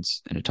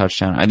 yards and a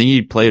touchdown. I think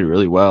he played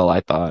really well, I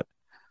thought.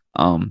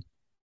 Um,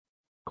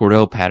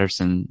 Cordell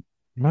Patterson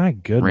My ran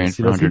goodness,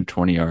 for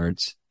 120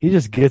 yards. he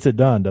just gets it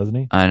done, doesn't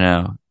he? I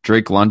know.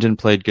 Drake London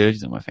played good.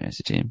 He's on my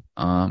fantasy team.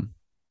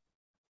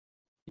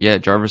 Yeah,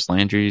 Jarvis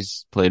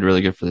Landry's played really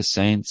good for the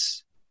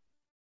Saints.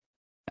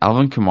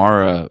 Alvin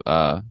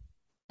Kamara,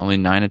 only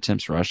 9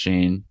 attempts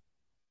rushing.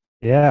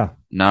 Yeah,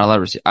 Not a lot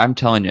of receiving. I'm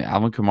telling you,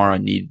 Alvin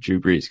Kamara needed Drew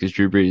Brees because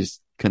Drew Brees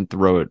couldn't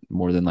throw it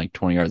more than like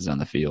 20 yards down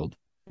the field.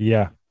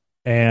 yeah.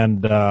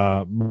 And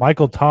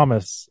Michael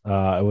Thomas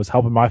was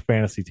helping my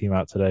fantasy team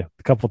out today.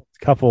 A couple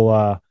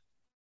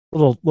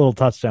little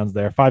touchdowns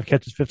there. 5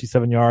 catches,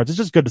 57 yards. It's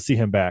just good to see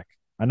him back.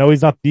 I know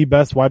he's not the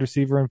best wide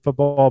receiver in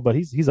football, but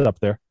he's up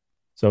there.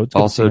 So it's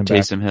good to see Also, him back.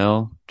 Taysom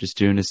Hill just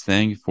doing his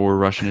thing, 4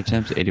 rushing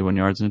attempts, 81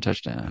 yards and a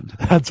touchdown.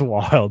 That's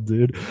wild,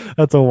 dude.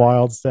 That's a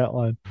wild stat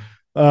line.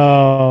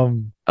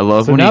 I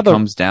love So when now he the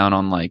comes down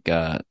on like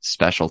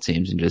special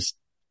teams and just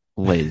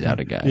lays out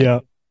a guy. yeah,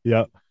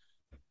 yeah.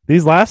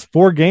 These last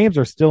 4 games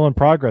are still in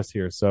progress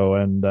here. So,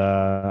 and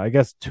I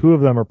guess 2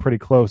 of them are pretty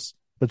close.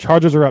 The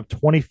Chargers are up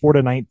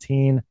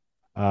 24-19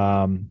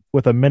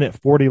 with a minute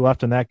 40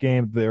 left in that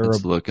game.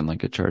 It's looking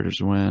like a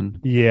Chargers win.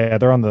 Yeah,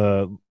 they're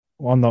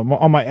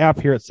on my app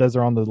here. It says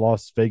they're on the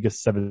Las Vegas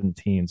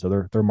 17,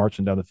 so they're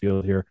marching down the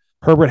field here.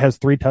 Herbert has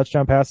 3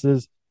 touchdown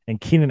passes, and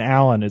Keenan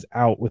Allen is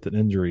out with an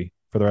injury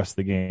for the rest of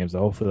the game. So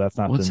hopefully that's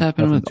What's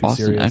happening with too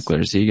Austin serious. Eckler?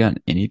 Has he got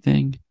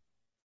anything?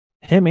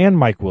 Him and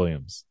Mike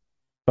Williams.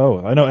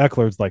 Oh, I know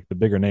Eckler's like the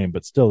bigger name,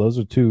 but still, those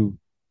are two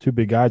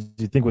big guys.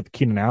 You think with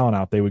Keenan Allen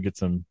out, they would get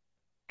some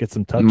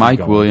touches Mike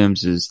going.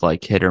 Williams is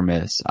like hit or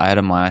miss. I had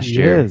him last He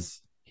year. is.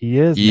 He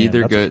is. He Man.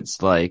 either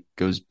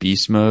goes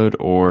beast mode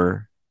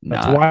or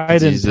That's not. why I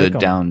didn't He's a pick him.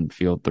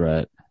 downfield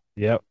threat.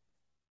 Yep.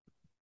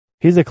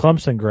 He's a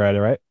Clemson grad,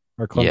 right?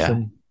 Or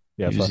Clemson?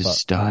 Yeah, Yeah, he that's was what I a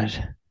thought.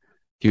 stud.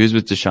 He was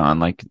with Deshaun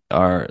like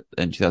our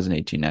in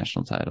 2018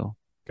 national title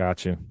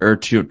Got you. or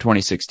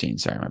 2016.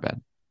 Sorry, my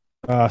bad.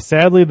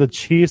 Sadly, the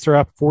Chiefs are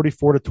up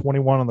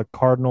 44-21 on the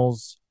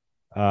Cardinals.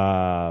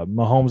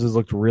 Mahomes has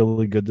looked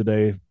really good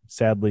today.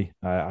 Sadly,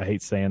 I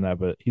hate saying that,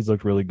 but he's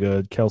looked really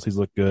good. Kelsey's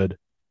looked good.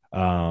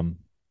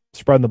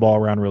 Spreading the ball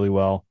around really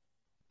well.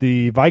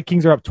 The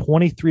Vikings are up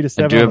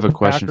 23-7. I do on have the a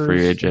question for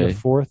you, Packers in the AJ.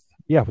 fourth.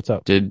 Yeah, what's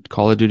up? Did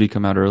Call of Duty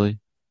come out early?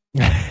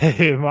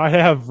 It might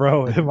have,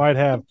 bro. It might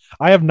have.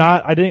 I have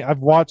not. I didn't. I've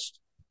watched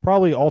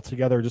probably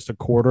altogether just a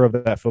quarter of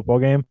that football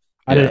game.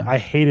 Yeah. I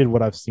hated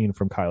what I've seen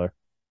from Kyler.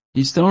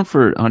 He's thrown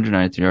for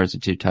 193 yards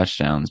and 2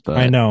 touchdowns, but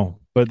I know,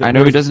 but I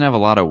know he doesn't have a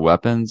lot of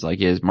weapons. Like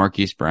he has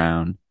Marquise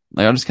Brown.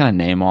 Like I'll just kind of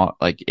name all.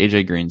 Like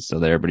AJ Green's still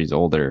there, but he's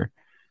older.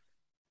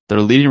 Their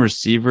leading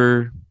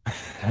receiver,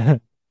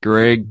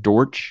 Greg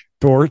Dortch.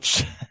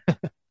 Dortch.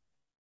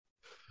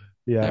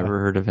 Yeah. Never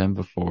heard of him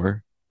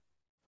before.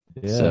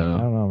 Yeah. So, I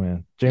don't know,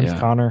 man. James yeah.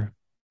 Conner.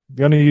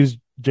 You're gonna use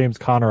James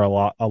Conner a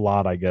lot,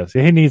 I guess.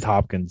 He needs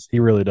Hopkins. He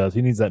really does.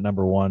 He needs that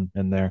number 1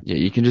 in there. Yeah,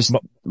 you can just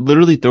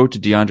literally throw it to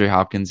DeAndre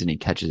Hopkins and he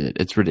catches it.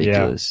 It's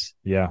ridiculous.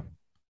 Yeah.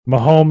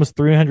 Mahomes,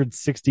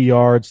 360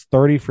 yards,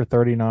 30 for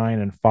 39,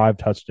 and 5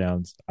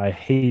 touchdowns. I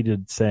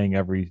hated saying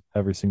every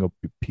single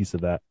piece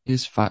of that.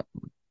 He's 5.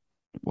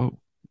 Whoa.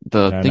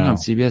 The I thing know. on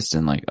CBS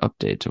didn't like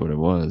update to what it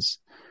was.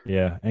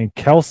 Yeah. And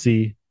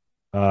Kelsey,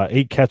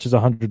 8 catches,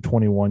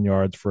 121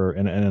 yards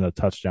and a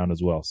touchdown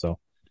as well. So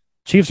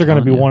Chiefs are going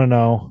to be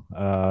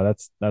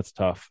 1-0. That's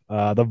tough.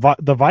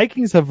 The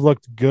Vikings have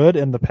looked good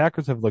and the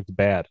Packers have looked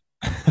bad.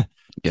 today.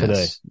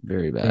 Yes,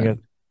 very bad.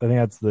 I think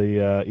that's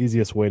the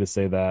easiest way to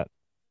say that.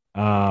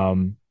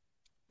 Um,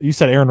 you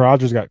said Aaron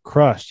Rodgers got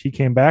crushed. He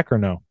came back or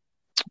no?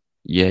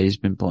 Yeah, he's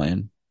been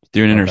playing.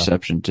 Threw an Okay.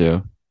 interception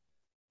too.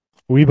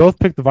 We both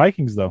picked the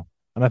Vikings though,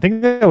 and I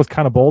think that was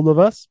kind of bold of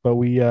us, but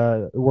we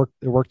it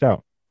worked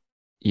out.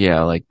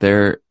 Yeah, like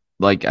they're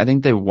like I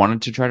think they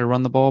wanted to try to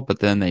run the ball, but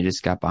then they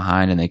just got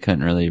behind and they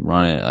couldn't really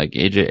run it. Like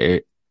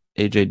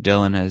AJ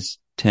Dillon has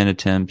 10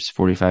 attempts,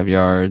 45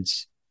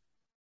 yards.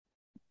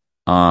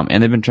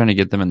 And they've been trying to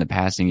get them in the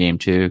passing game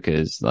too,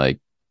 because like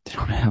they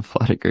don't have a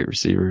lot of great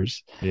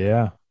receivers.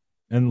 Yeah,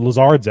 and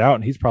Lazard's out,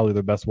 and he's probably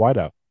their best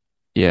wideout,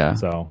 Yeah.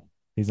 so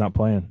he's not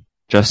playing.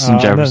 Justin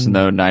Jefferson,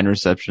 Then though, 9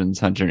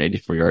 receptions,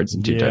 184 yards,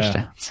 and 2 yeah,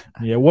 touchdowns.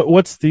 yeah.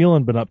 What's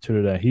Thielen been up to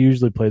today? He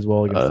usually plays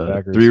well against the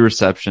Packers. 3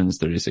 receptions,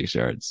 36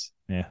 yards.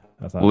 Yeah,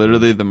 that's not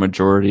Literally good. the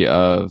majority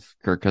of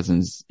Kirk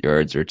Cousins'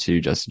 yards are to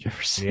Justin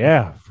Jefferson.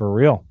 Yeah, for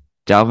real.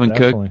 Dalvin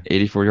Definitely. Cook,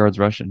 84 yards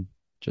rushing,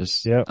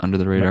 just under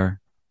the radar.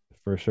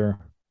 For sure.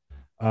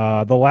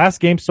 The last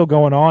game's still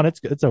going on.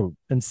 It's a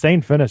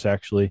insane finish,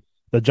 actually.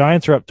 The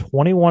Giants are up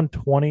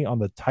 21-20 on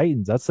the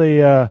Titans. That's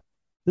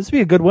this would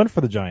be a good win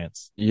for the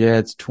Giants. Yeah,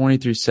 it's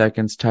 23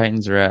 seconds.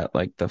 Titans are at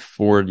like the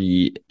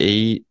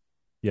 48.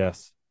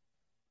 Yes.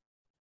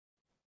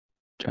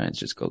 Giants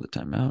just called the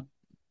timeout.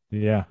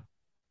 Yeah.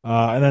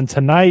 And then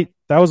tonight,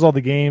 that was all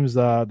the games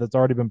that's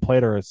already been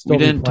played or still. We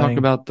didn't talk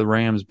about the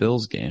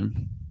Rams-Bills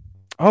game.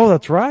 Oh,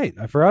 that's right.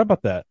 I forgot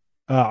about that.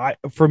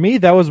 For me,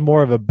 that was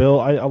more of a Bill.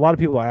 A lot of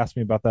people asked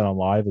me about that on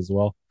live as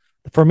well.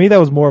 For me, that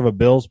was more of a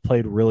Bills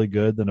played really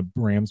good than a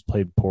Rams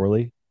played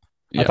poorly.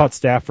 Yeah. I thought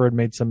Stafford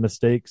made some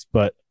mistakes,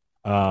 but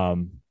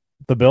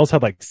the Bills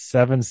had like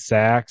 7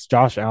 sacks.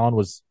 Josh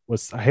Allen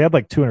he had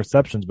like 2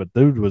 interceptions, but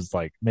dude was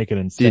like making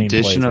insane plays. The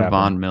addition of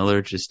Von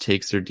Miller just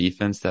takes their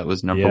defense that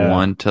was number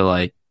 1 to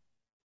like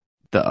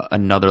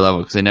another level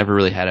because they never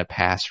really had a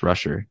pass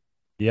rusher.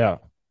 Yeah.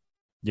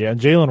 Yeah,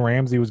 and Jalen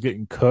Ramsey was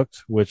getting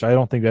cooked, which I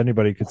don't think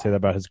anybody could say that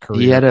about his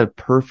career. He had a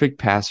perfect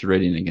passer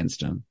rating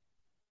against him.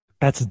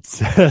 That's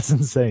insane. That's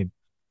insane.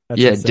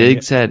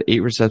 Diggs had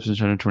 8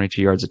 receptions,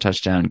 122 yards, a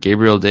touchdown.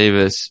 Gabriel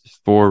Davis,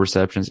 4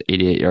 receptions,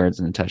 88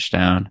 yards, and a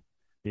touchdown.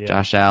 Yeah.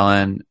 Josh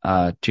Allen,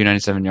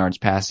 297 yards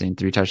passing,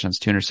 3 touchdowns,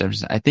 2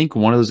 interceptions. I think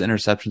one of those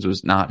interceptions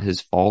was not his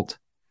fault.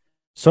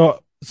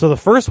 So the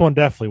first one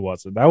definitely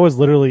wasn't. That was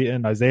literally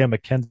in Isaiah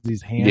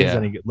McKenzie's hands,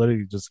 and he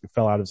literally just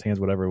fell out of his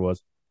hands, whatever it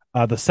was.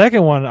 The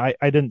second one I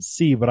didn't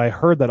see, but I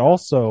heard that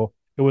also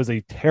it was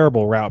a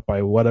terrible route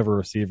by whatever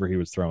receiver he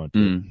was throwing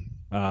to.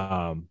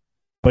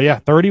 But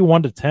yeah,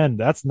 31-10.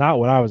 That's not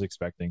what I was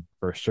expecting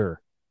for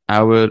sure.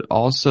 I would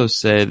also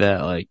say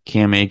that like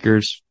Cam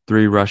Akers,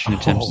 3 rushing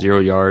attempts, 0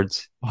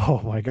 yards.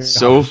 Oh my god!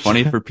 So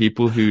funny for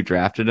people who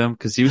drafted him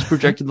because he was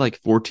projected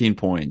like 14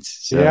 points.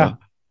 So. Yeah,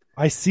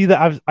 I see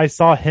that. I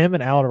saw him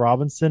and Allen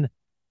Robinson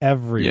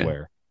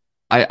everywhere.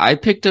 Yeah. I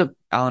picked up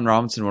Allen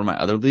Robinson in one of my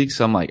other leagues,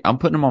 so I'm like, I'm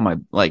putting him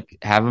on my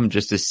have him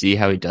just to see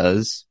how he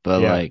does.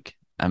 But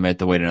I might have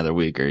to wait another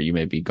week, or you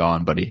may be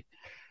gone, buddy.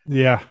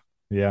 Yeah.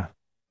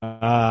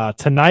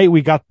 Tonight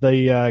we got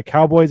the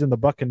Cowboys and the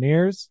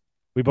Buccaneers.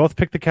 We both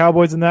picked the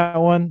Cowboys in that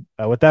one.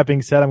 With that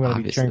being said, I'm going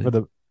to be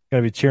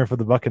cheering for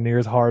the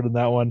Buccaneers hard in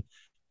that one.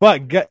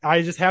 But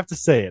I just have to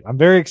say it. I'm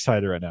very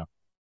excited right now.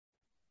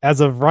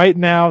 As of right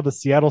now, the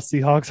Seattle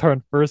Seahawks are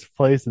in first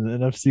place in the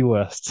NFC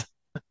West.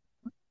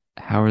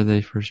 How are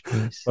they first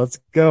place? Let's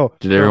go.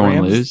 Did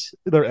everyone lose?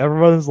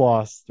 Everyone's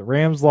lost. The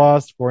Rams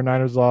lost.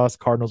 49ers lost.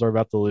 Cardinals are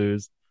about to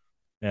lose.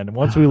 And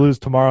once we lose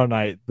tomorrow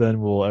night, then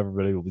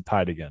everybody will be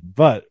tied again.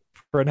 But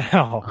for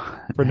now,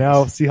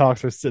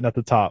 Seahawks are sitting at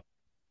the top.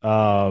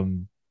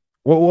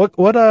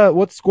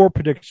 What score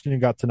prediction you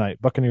got tonight?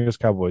 Buccaneers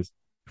Cowboys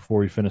before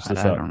we finish this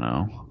up.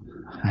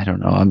 I don't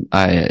know.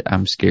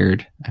 I'm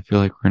scared. I feel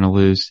like we're gonna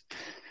lose.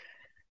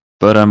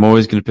 But I'm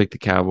always gonna pick the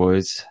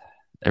Cowboys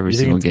every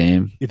single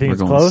game. You think we're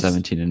it's going close?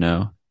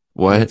 17-0.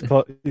 What?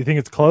 You think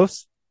it's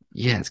close?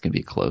 Yeah, it's gonna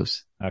be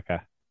close. Okay.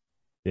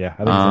 Yeah, I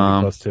think it's gonna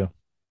be close too.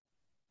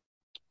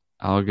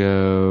 I'll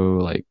go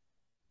like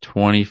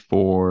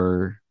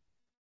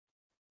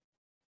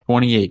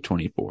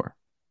 28-24.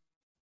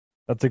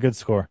 That's a good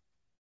score.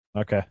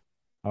 Okay.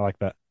 I like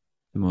that.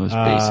 The most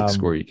basic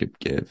score you could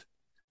give.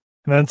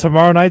 And then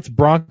tomorrow night's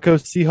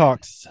Broncos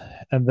Seahawks.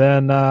 And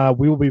then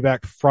we will be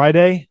back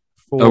Friday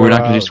for we're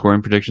not gonna do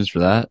scoring predictions for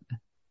that?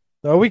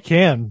 No, we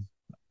can.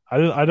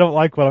 I don't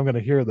like what I'm gonna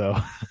hear though.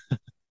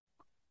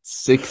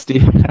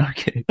 60.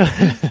 Okay.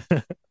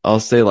 I'll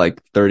say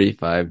like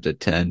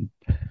 35-10.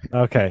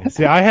 Okay.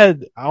 See, I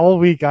had all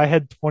week. I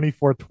had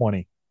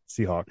 24-20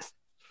 Seahawks.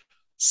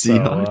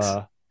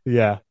 So,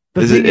 yeah.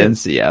 Is it in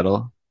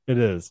Seattle? It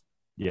is.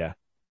 Yeah.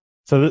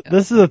 So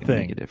this is the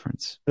thing. Make a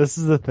difference. This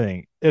is the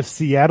thing. If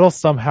Seattle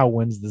somehow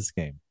wins this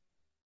game,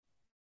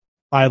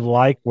 I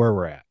like where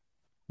we're at.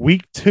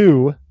 Week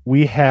 2,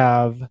 we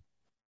have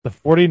the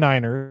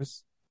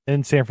 49ers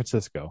in San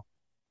Francisco.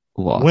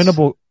 Loss.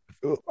 Winnable.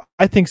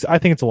 I think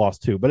it's a loss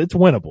too, but it's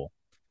winnable.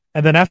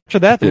 And then after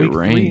that, if it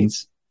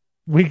rains.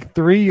 Week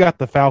 3, you got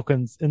the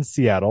Falcons in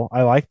Seattle.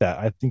 I like that.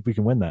 I think we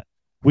can win that.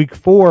 Week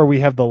 4, we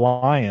have the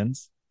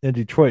Lions in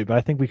Detroit, but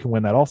I think we can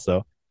win that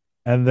also.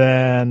 And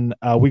then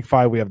week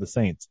 5, we have the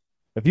Saints.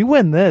 If you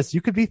win this,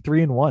 you could be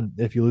 3-1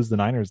 if you lose the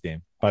Niners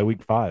game by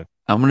week 5.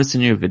 I'm going to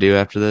send you a video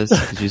after this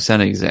because you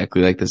sound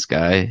exactly like this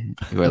guy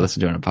who I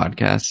listen to on a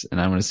podcast, and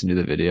I'm going to send you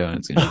the video, and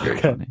it's going to be very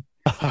funny.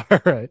 All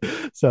right.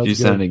 Sounds you good.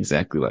 sound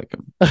exactly like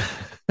him.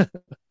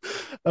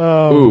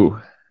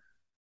 Ooh.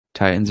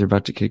 Titans are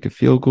about to kick a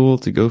field goal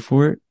to go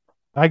for it.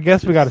 I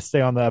guess we got to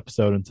stay on the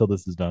episode until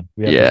this is done.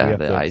 We have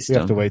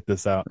to wait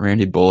this out.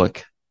 Randy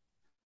Bullock.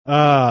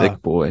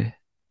 Big boy.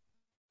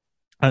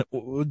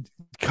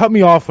 Cut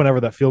me off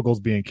whenever that field goal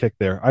is being kicked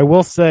there. I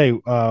will say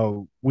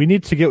we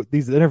need to get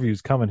these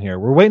interviews coming here.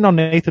 We're waiting on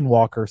Nathan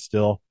Walker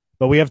still,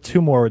 but we have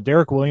 2 more.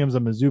 Derek Williams, a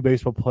Mizzou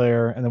baseball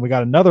player, and then we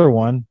got another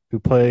one who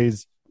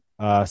plays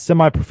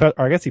semi-professional,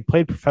 or I guess he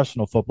played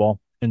professional football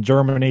in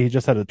Germany. He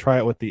just had to try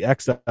it with the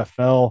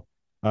XFL,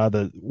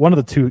 one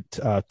of the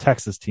 2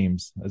 Texas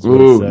teams.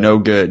 Ooh, no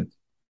good.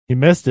 He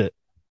missed it.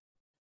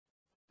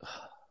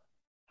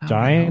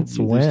 Giants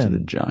win. The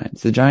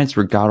Giants. The Giants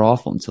were god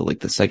awful until like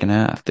the second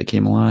half. They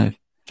came alive.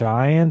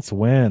 Giants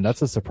win.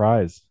 That's a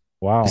surprise.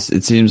 Wow.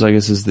 It seems like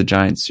this is the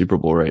Giants Super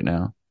Bowl right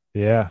now.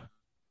 Yeah.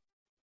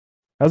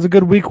 That was a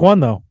good week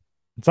 1 though.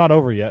 It's not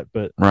over yet,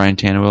 but Ryan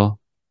Tannehill,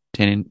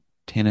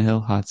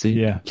 hot seat.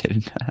 Yeah.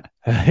 Kidding.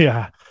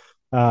 Yeah.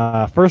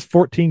 First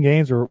 14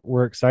 games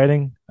were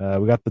exciting.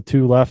 We got the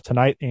 2 left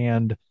tonight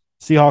and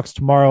Seahawks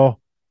tomorrow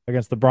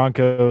against the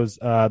Broncos.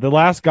 The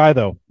last guy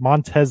though,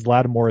 Montez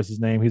Lattimore is his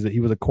name. He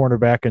was a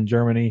cornerback in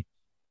Germany.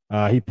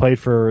 He played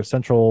for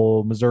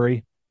Central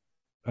Missouri,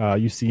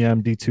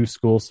 UCM D2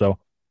 school. So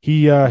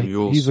he's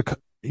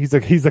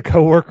a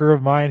coworker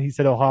of mine. He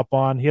said he'll hop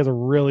on. He has a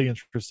really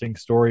interesting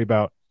story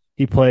about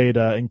he played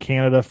in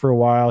Canada for a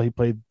while. He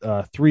played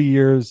 3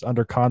 years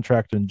under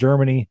contract in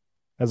Germany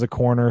as a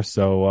corner.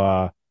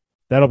 So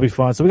that'll be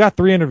fun. So we got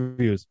 3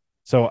 interviews.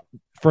 So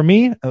for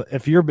me,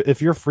 if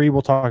you're free,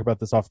 we'll talk about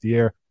this off the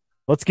air.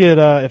 Let's get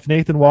if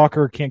Nathan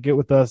Walker can't get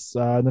with us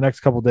in the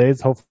next couple of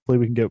days, hopefully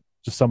we can get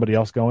just somebody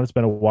else going. It's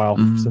been a while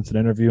since an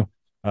interview.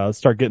 Let's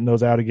start getting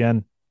those out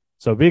again.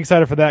 So be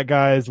excited for that,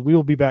 guys. We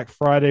will be back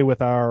Friday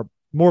with our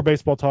more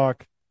baseball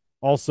talk.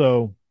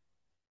 Also,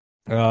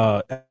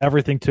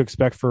 everything to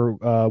expect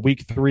for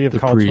week 3 of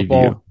college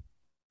football.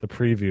 The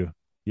preview.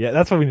 Yeah,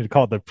 that's what we need to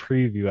call it, the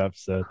preview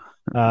episode.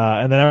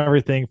 And then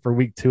everything for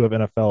week 2 of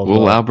NFL.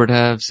 Will Albert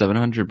have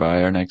 700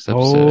 by our next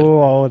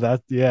episode?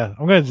 Yeah.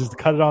 I'm going to just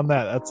cut it on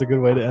that. That's a good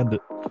way to end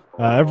it.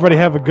 Everybody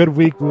have a good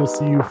week. We'll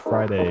see you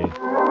Friday.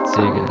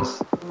 See you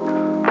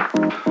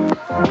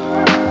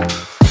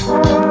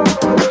guys.